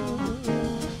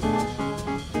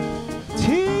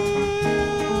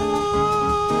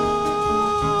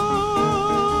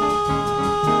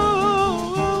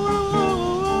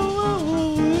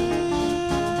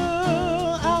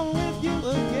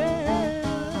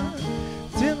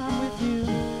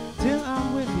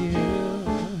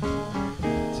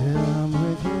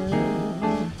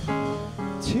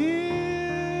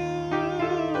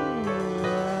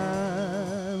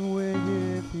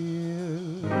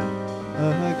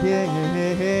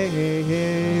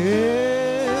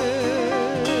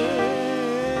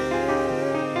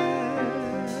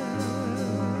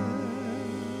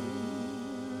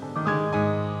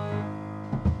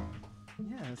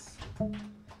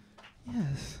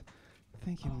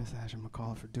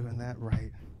 for doing that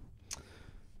right.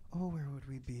 Oh, where would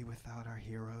we be without our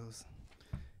heroes?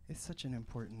 It's such an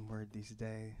important word these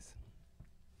days.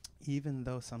 Even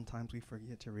though sometimes we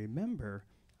forget to remember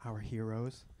our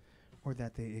heroes or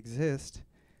that they exist,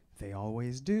 they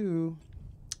always do.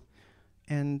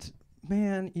 And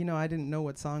man, you know, I didn't know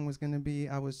what song was going to be.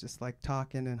 I was just like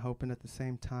talking and hoping at the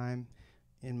same time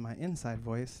in my inside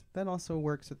voice. That also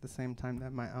works at the same time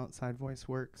that my outside voice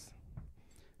works.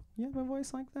 You have a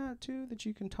voice like that too, that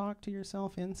you can talk to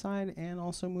yourself inside and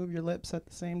also move your lips at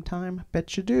the same time?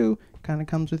 Bet you do. Kind of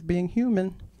comes with being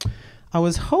human. I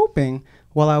was hoping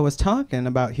while I was talking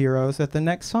about heroes that the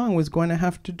next song was going to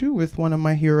have to do with one of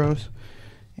my heroes,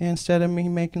 instead of me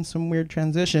making some weird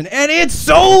transition. And it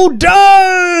so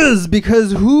does!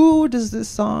 Because who does this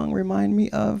song remind me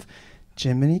of?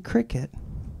 Jiminy Cricket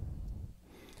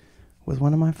was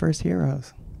one of my first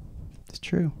heroes. It's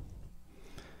true.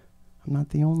 I'm not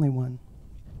the only one.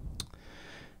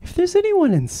 If there's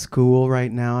anyone in school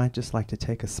right now, I'd just like to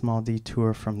take a small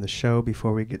detour from the show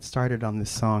before we get started on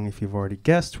this song. If you've already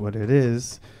guessed what it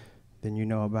is, then you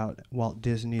know about Walt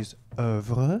Disney's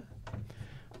oeuvre.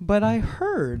 But I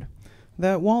heard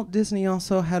that Walt Disney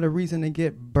also had a reason to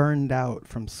get burned out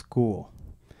from school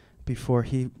before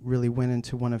he really went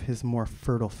into one of his more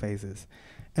fertile phases.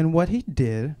 And what he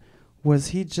did was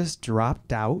he just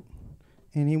dropped out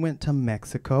and he went to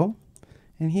Mexico.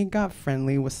 And he got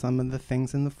friendly with some of the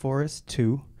things in the forest,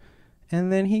 too.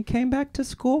 And then he came back to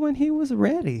school when he was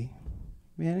ready.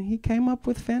 And he came up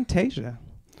with Fantasia.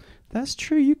 That's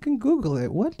true. You can Google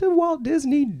it. What did Walt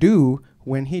Disney do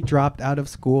when he dropped out of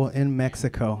school in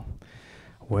Mexico?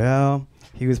 Well,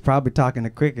 he was probably talking to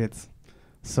crickets.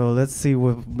 So let's see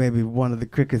what maybe one of the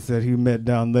crickets that he met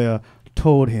down there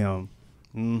told him.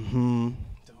 Mm-hmm.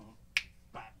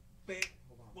 Big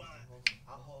one.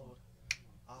 I'll hold.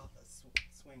 I'll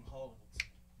swing holds.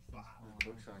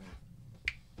 Looks on you.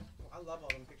 I love all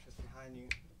them pictures behind you.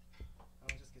 I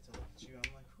don't just get to look at you.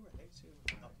 I'm like, who are they two?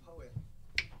 A poet.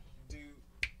 Do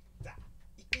that.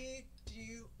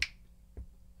 Do.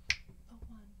 A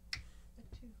one, a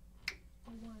two, a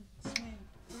one, swing,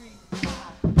 3, 5.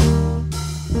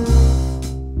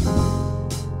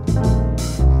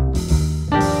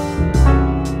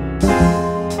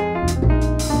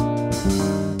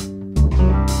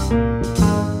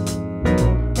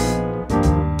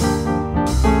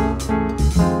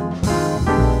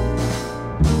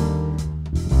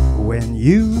 When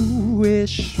you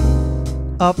wish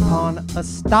upon a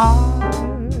star,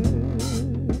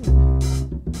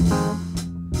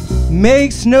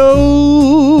 makes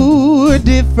no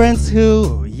difference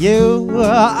who you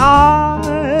are.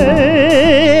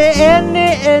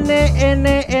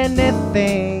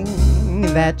 Anything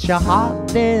that your heart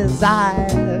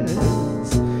desires,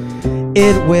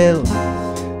 it will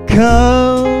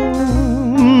come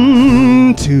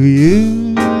to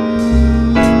you.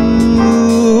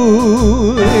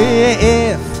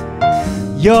 If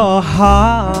your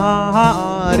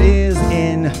heart is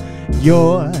in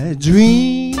your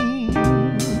dreams,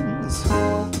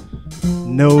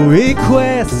 no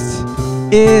request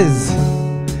is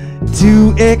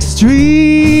too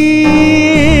extreme.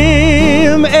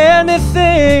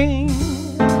 Anything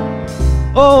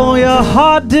all your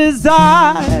heart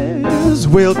desires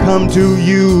will come to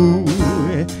you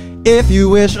if you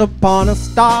wish upon a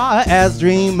star as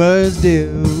dreamers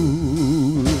do.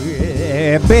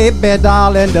 Baby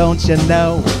darling, don't you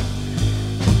know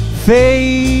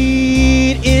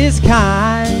fate is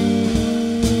kind?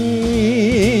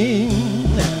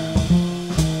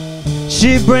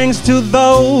 She brings to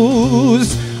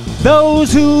those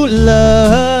who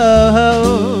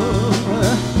love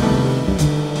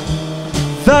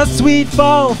the sweet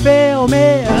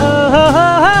fulfillment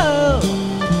of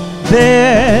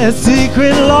their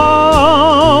secret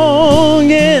longing,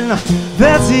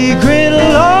 their secret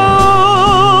longing.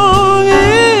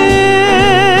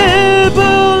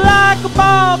 But like a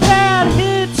ball that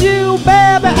hits you,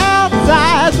 baby,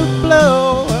 outside the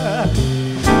blow,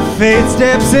 fate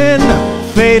steps in,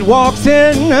 fate walks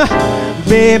in,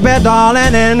 baby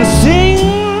darling, and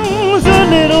sings a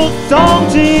little song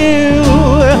to you.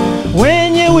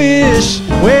 When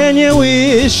you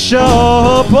wish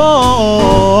upon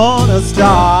a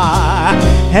star,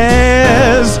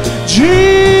 as dreamers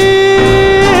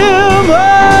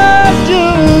do.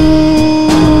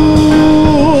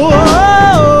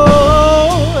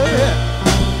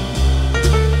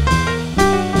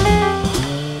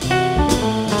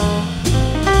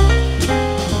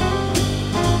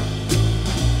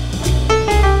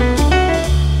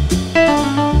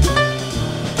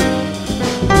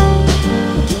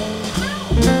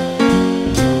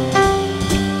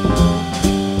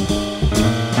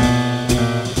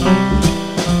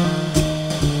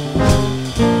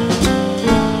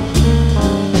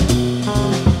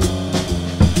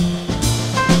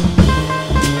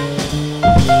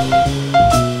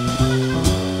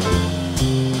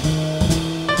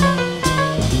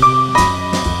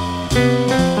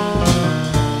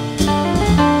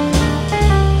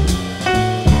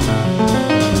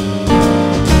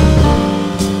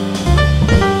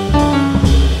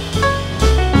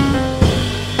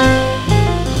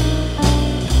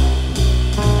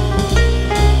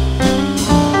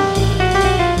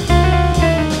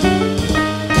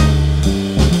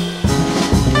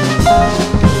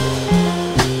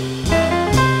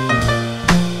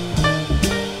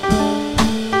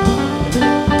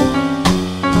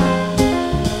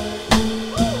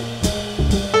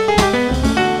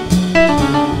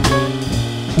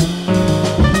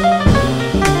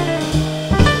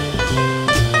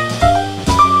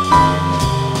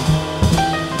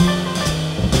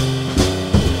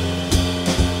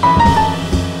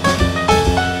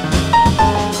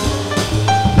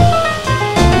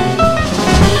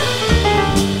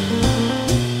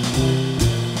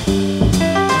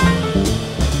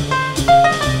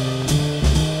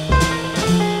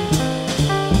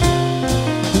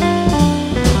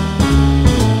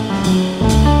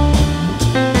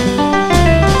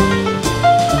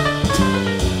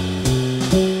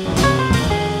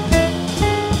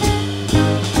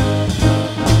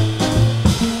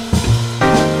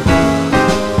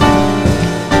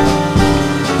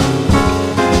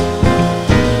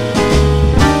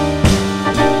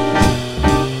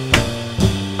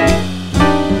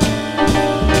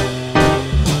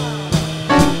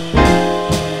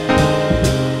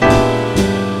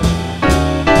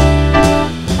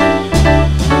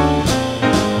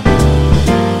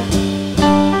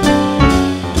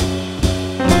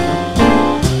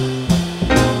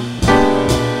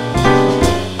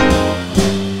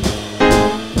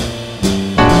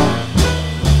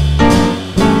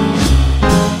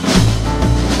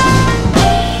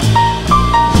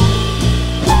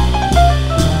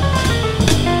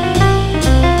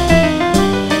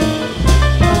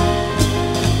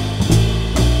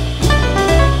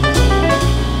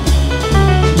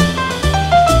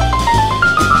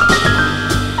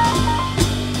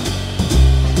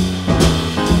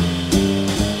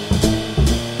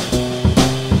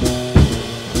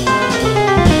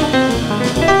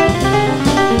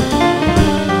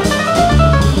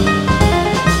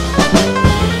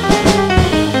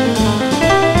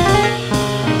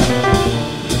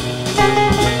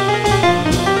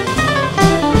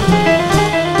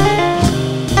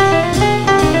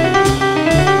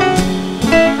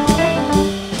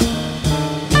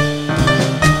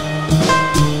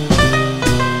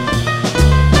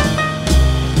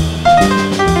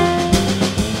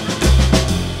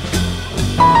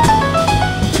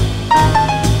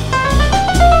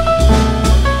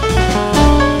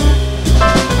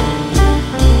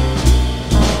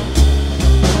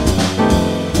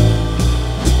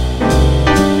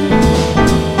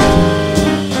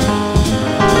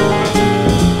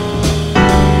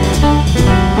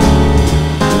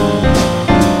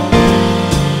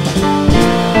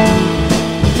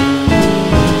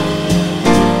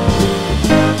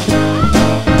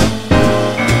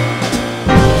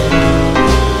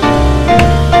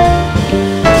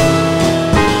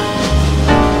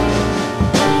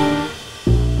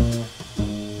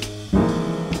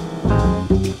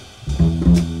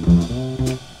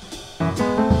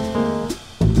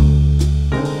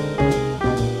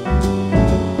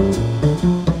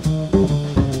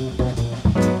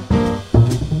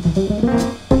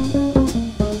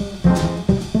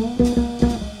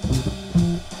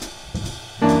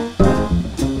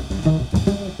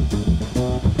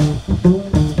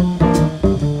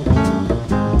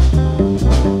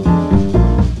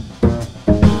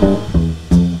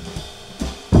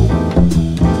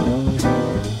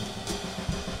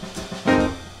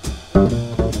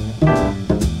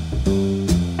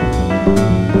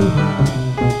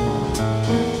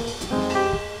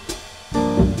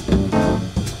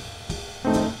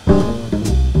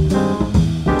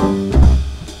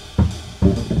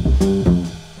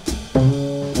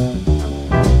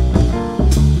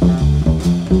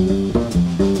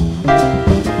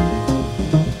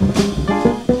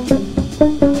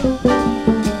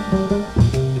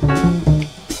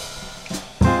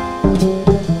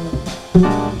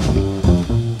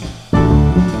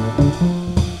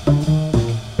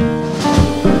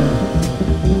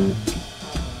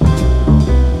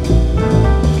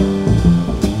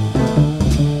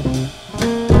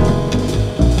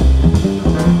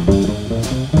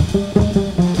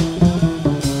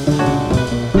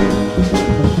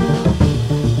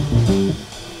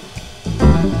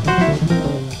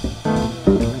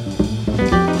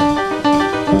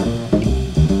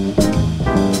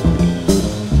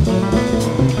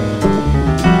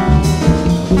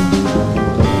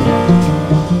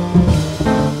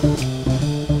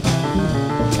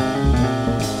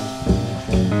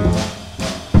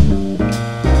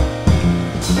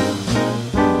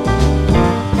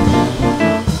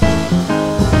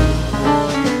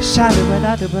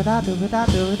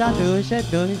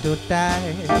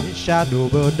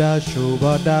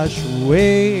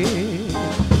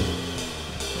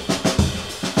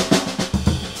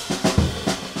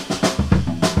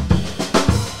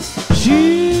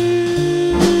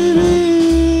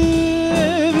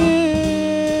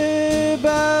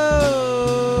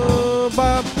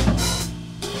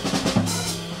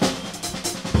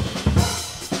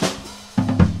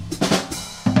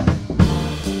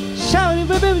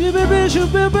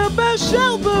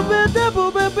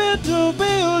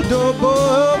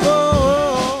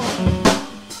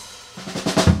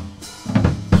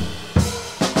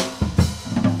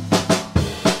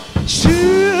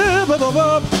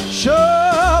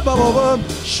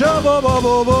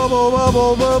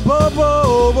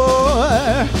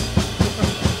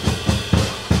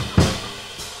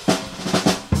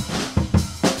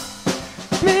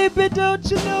 Baby,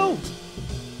 don't you know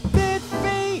that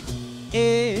fate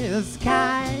is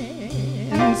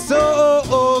kind,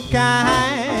 so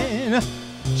kind.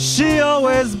 She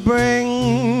always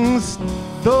brings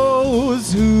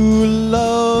those who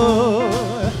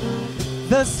love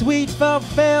the sweet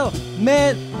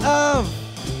fulfillment of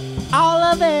all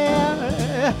of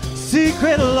their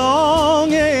secret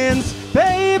longings.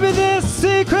 Baby, this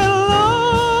secret longings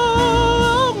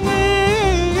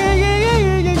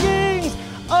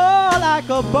are like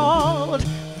a bolt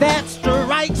that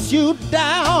strikes you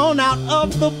down out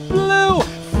of the blue.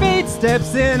 Fate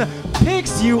steps in,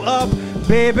 picks you up.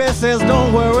 Baby says,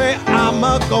 don't worry, I'm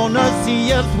gonna see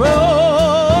you through.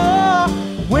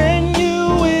 When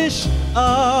you wish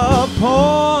upon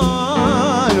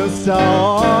a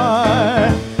star,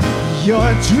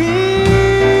 your dreams,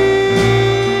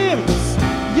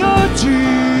 your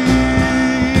dreams,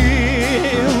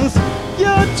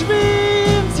 your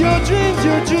dreams, your dreams,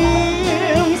 your dreams,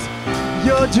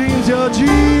 your dreams, your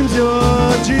dreams,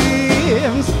 your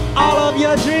dreams, all of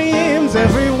your dreams,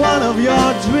 every one of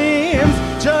your dreams.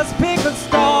 Just pick a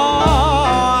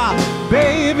star,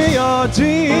 baby, your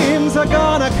dreams are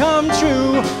gonna come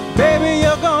true. Baby,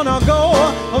 you're gonna go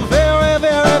very,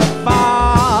 very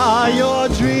far. Your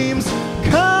dreams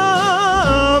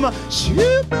come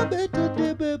true.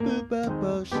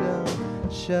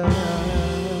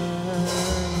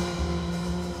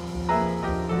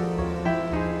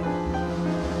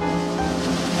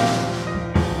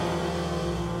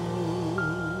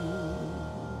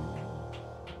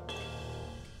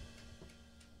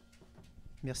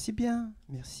 Merci bien,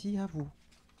 merci à vous.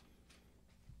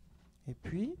 Et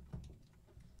puis,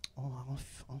 on va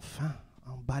enfin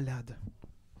en balade.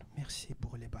 Merci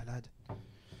pour les balades.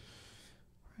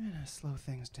 We're gonna slow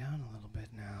things down a little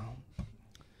bit now.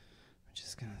 We're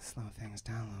just gonna slow things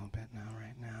down a little bit now,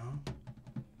 right now.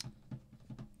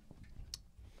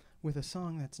 With a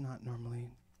song that's not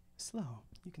normally slow.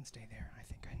 You can stay there, I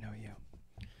think I know you.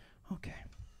 Okay.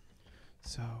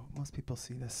 So, most people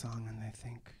see this song and they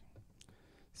think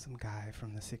some guy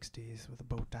from the 60s with a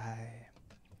bow tie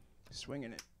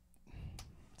swinging it.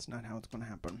 It's not how it's going to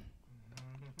happen.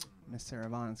 Miss Sarah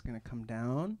Vaughan is going to come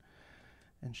down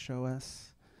and show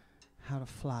us how to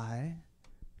fly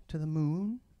to the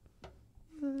moon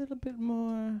with a little bit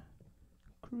more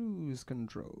cruise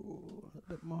control, a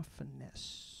bit more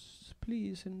finesse.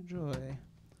 Please enjoy.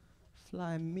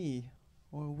 Fly me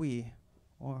or we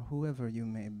or whoever you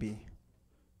may be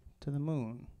to the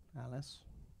moon, Alice.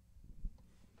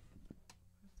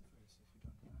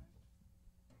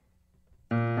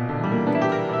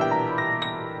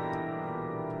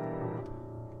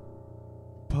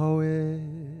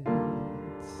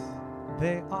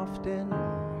 often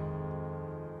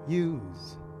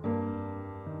use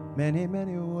many,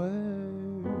 many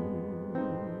words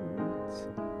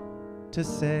to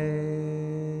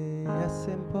say a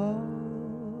simple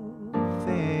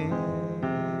thing.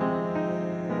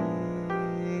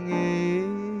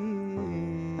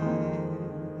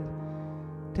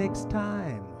 It takes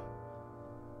time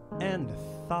and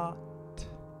thought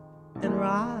and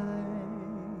rhyme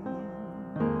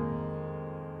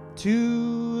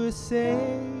to say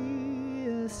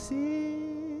a simple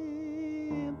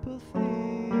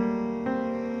thing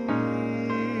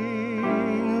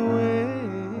with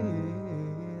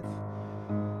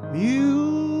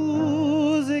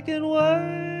music and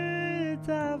words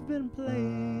I've been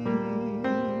playing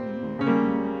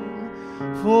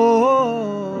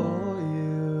for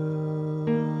you.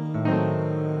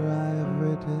 I've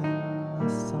written a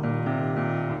song,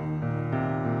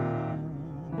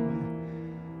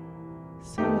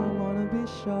 so I wanna be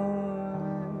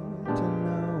sure to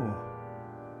know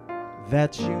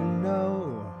that you know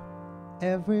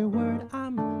every word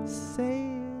I'm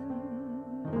saying,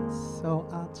 so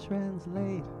I'll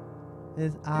translate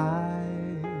as I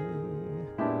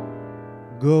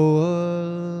go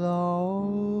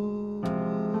along.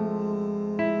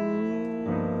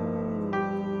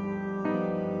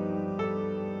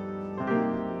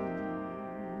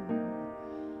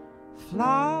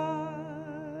 Fly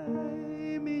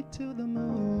me to the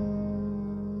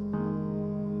moon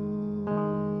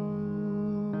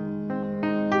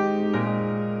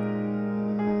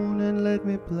and let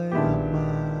me play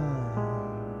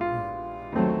among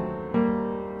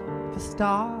the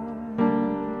stars.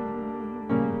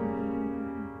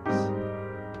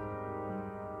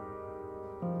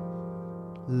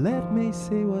 Let me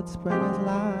see what spring is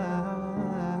like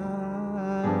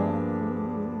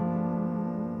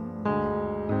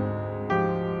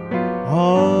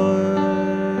on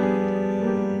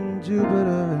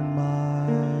Jupiter and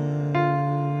Mars.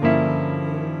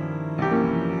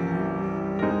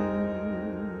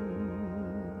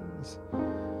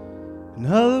 In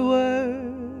other words,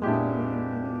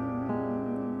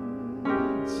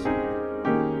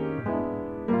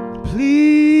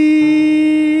 please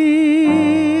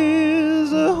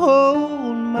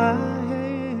hold my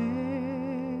hand.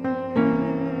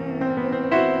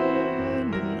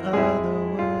 In other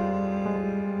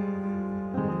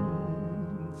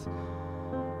words,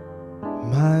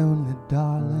 my only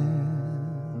darling,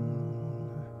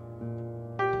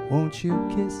 won't you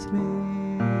kiss me?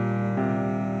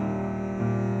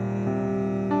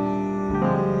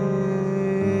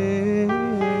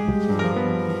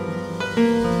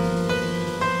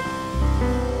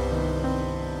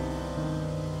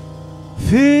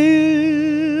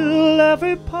 Fill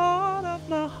every part of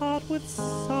my heart with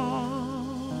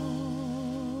song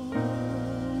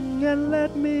and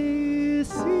let me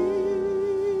sing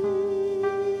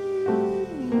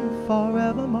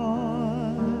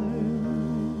forevermore.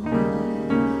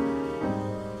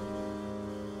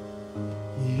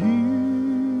 You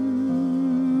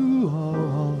are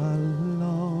all I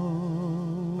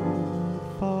long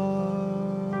for,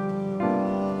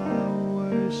 all I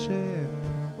worship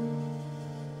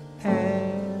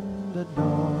and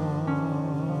adore.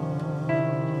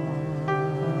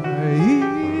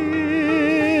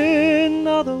 In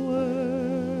other words,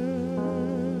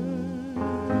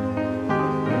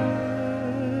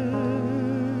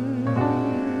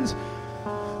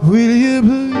 will you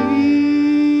please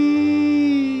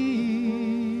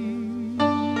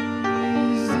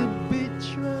be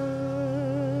true?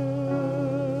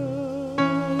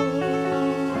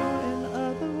 In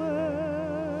other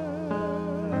words,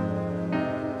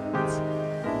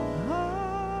 I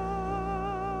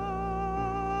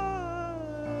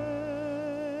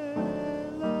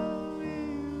love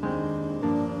you,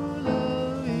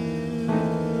 love you,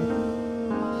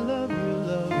 love you, love you,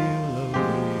 love you.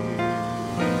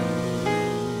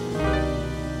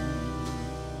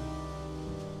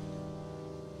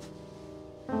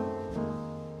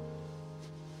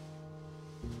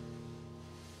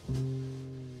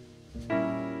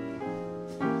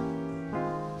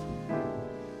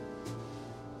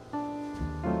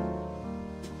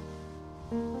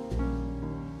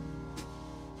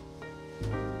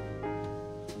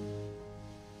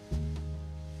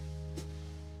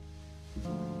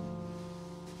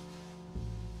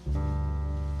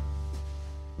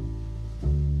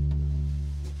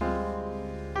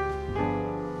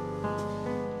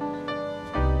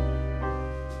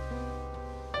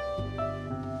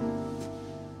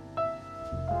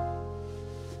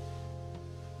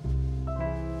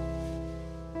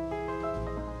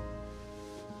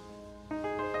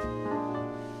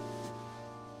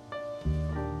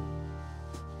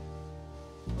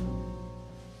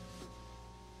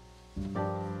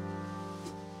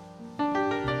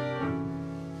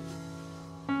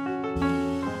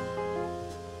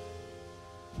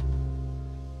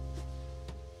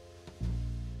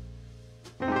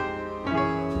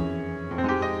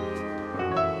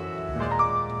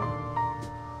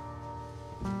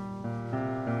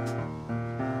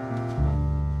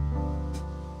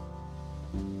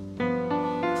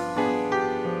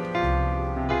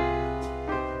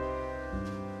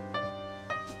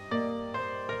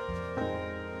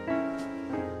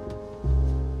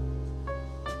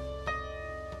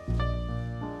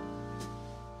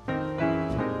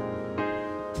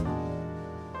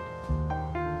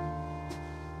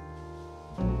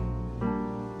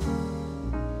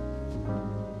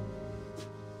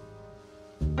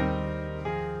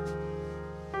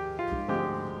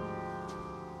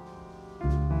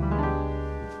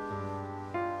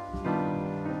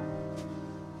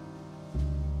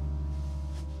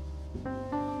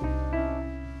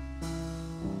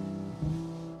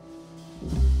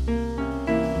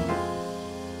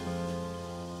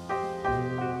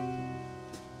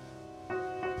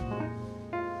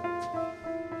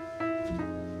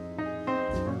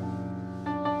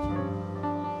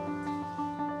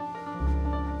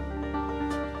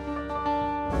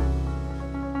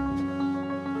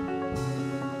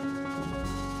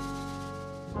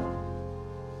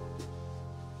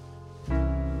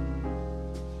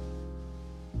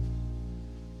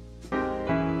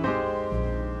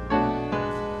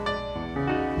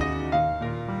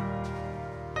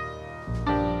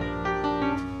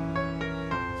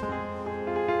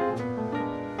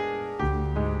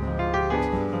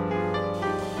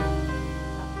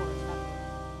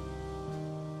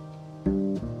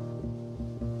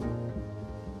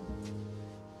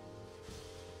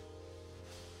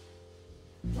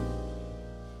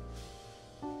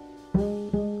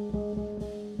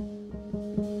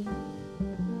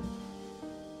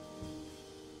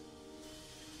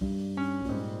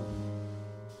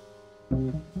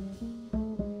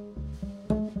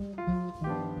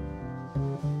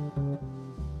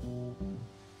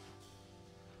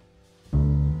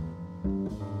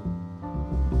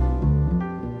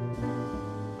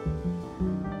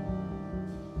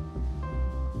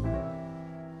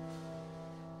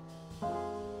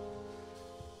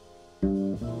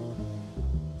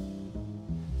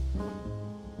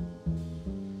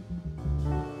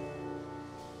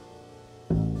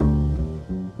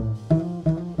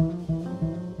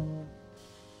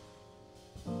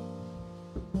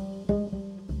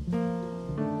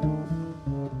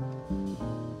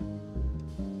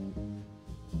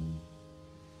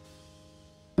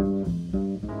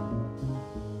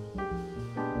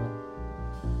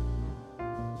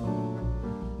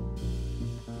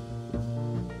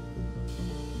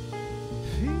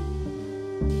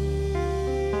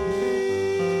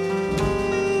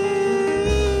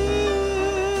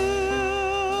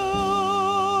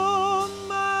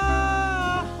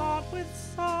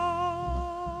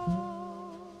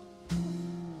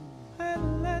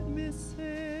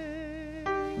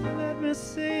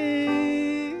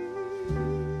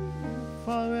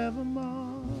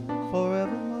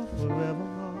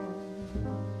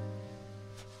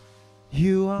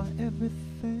 You are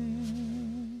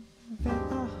everything that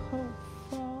I hoped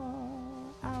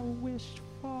for, I wished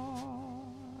for,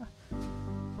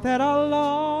 that I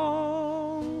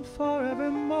long for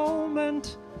every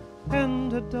moment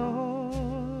and adore.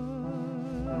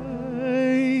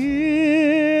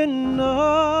 In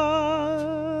other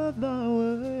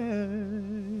words,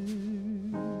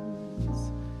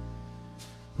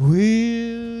 will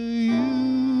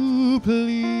you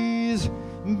please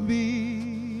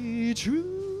be true?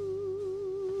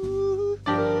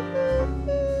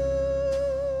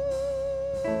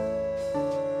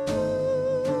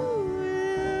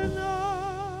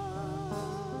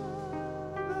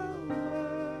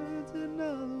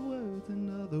 In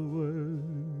other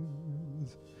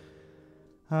words,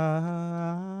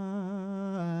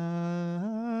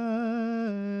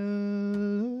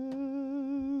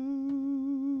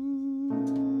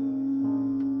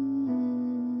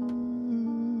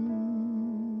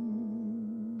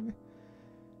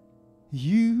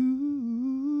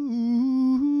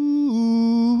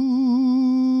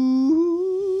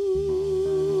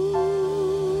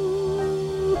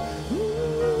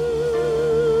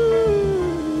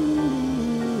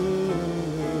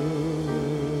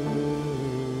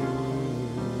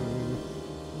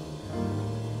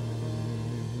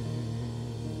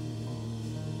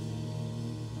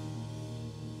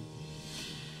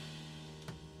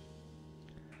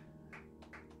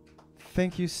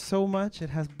 Thank you so much. It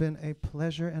has been a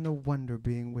pleasure and a wonder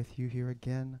being with you here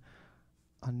again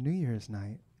on New Year's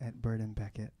night at Bird and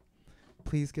Beckett.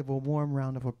 Please give a warm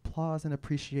round of applause and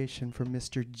appreciation for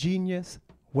Mr. Genius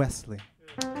Wesley.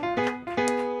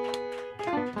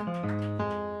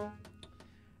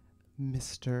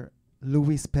 Mr.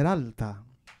 Luis Peralta.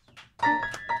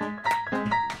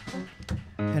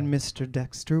 And Mr.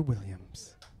 Dexter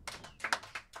Williams.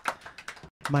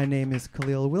 My name is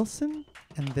Kalil Wilson,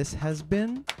 and this has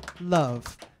been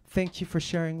Love. Thank you for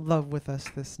sharing love with us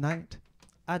this night.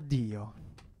 Addio.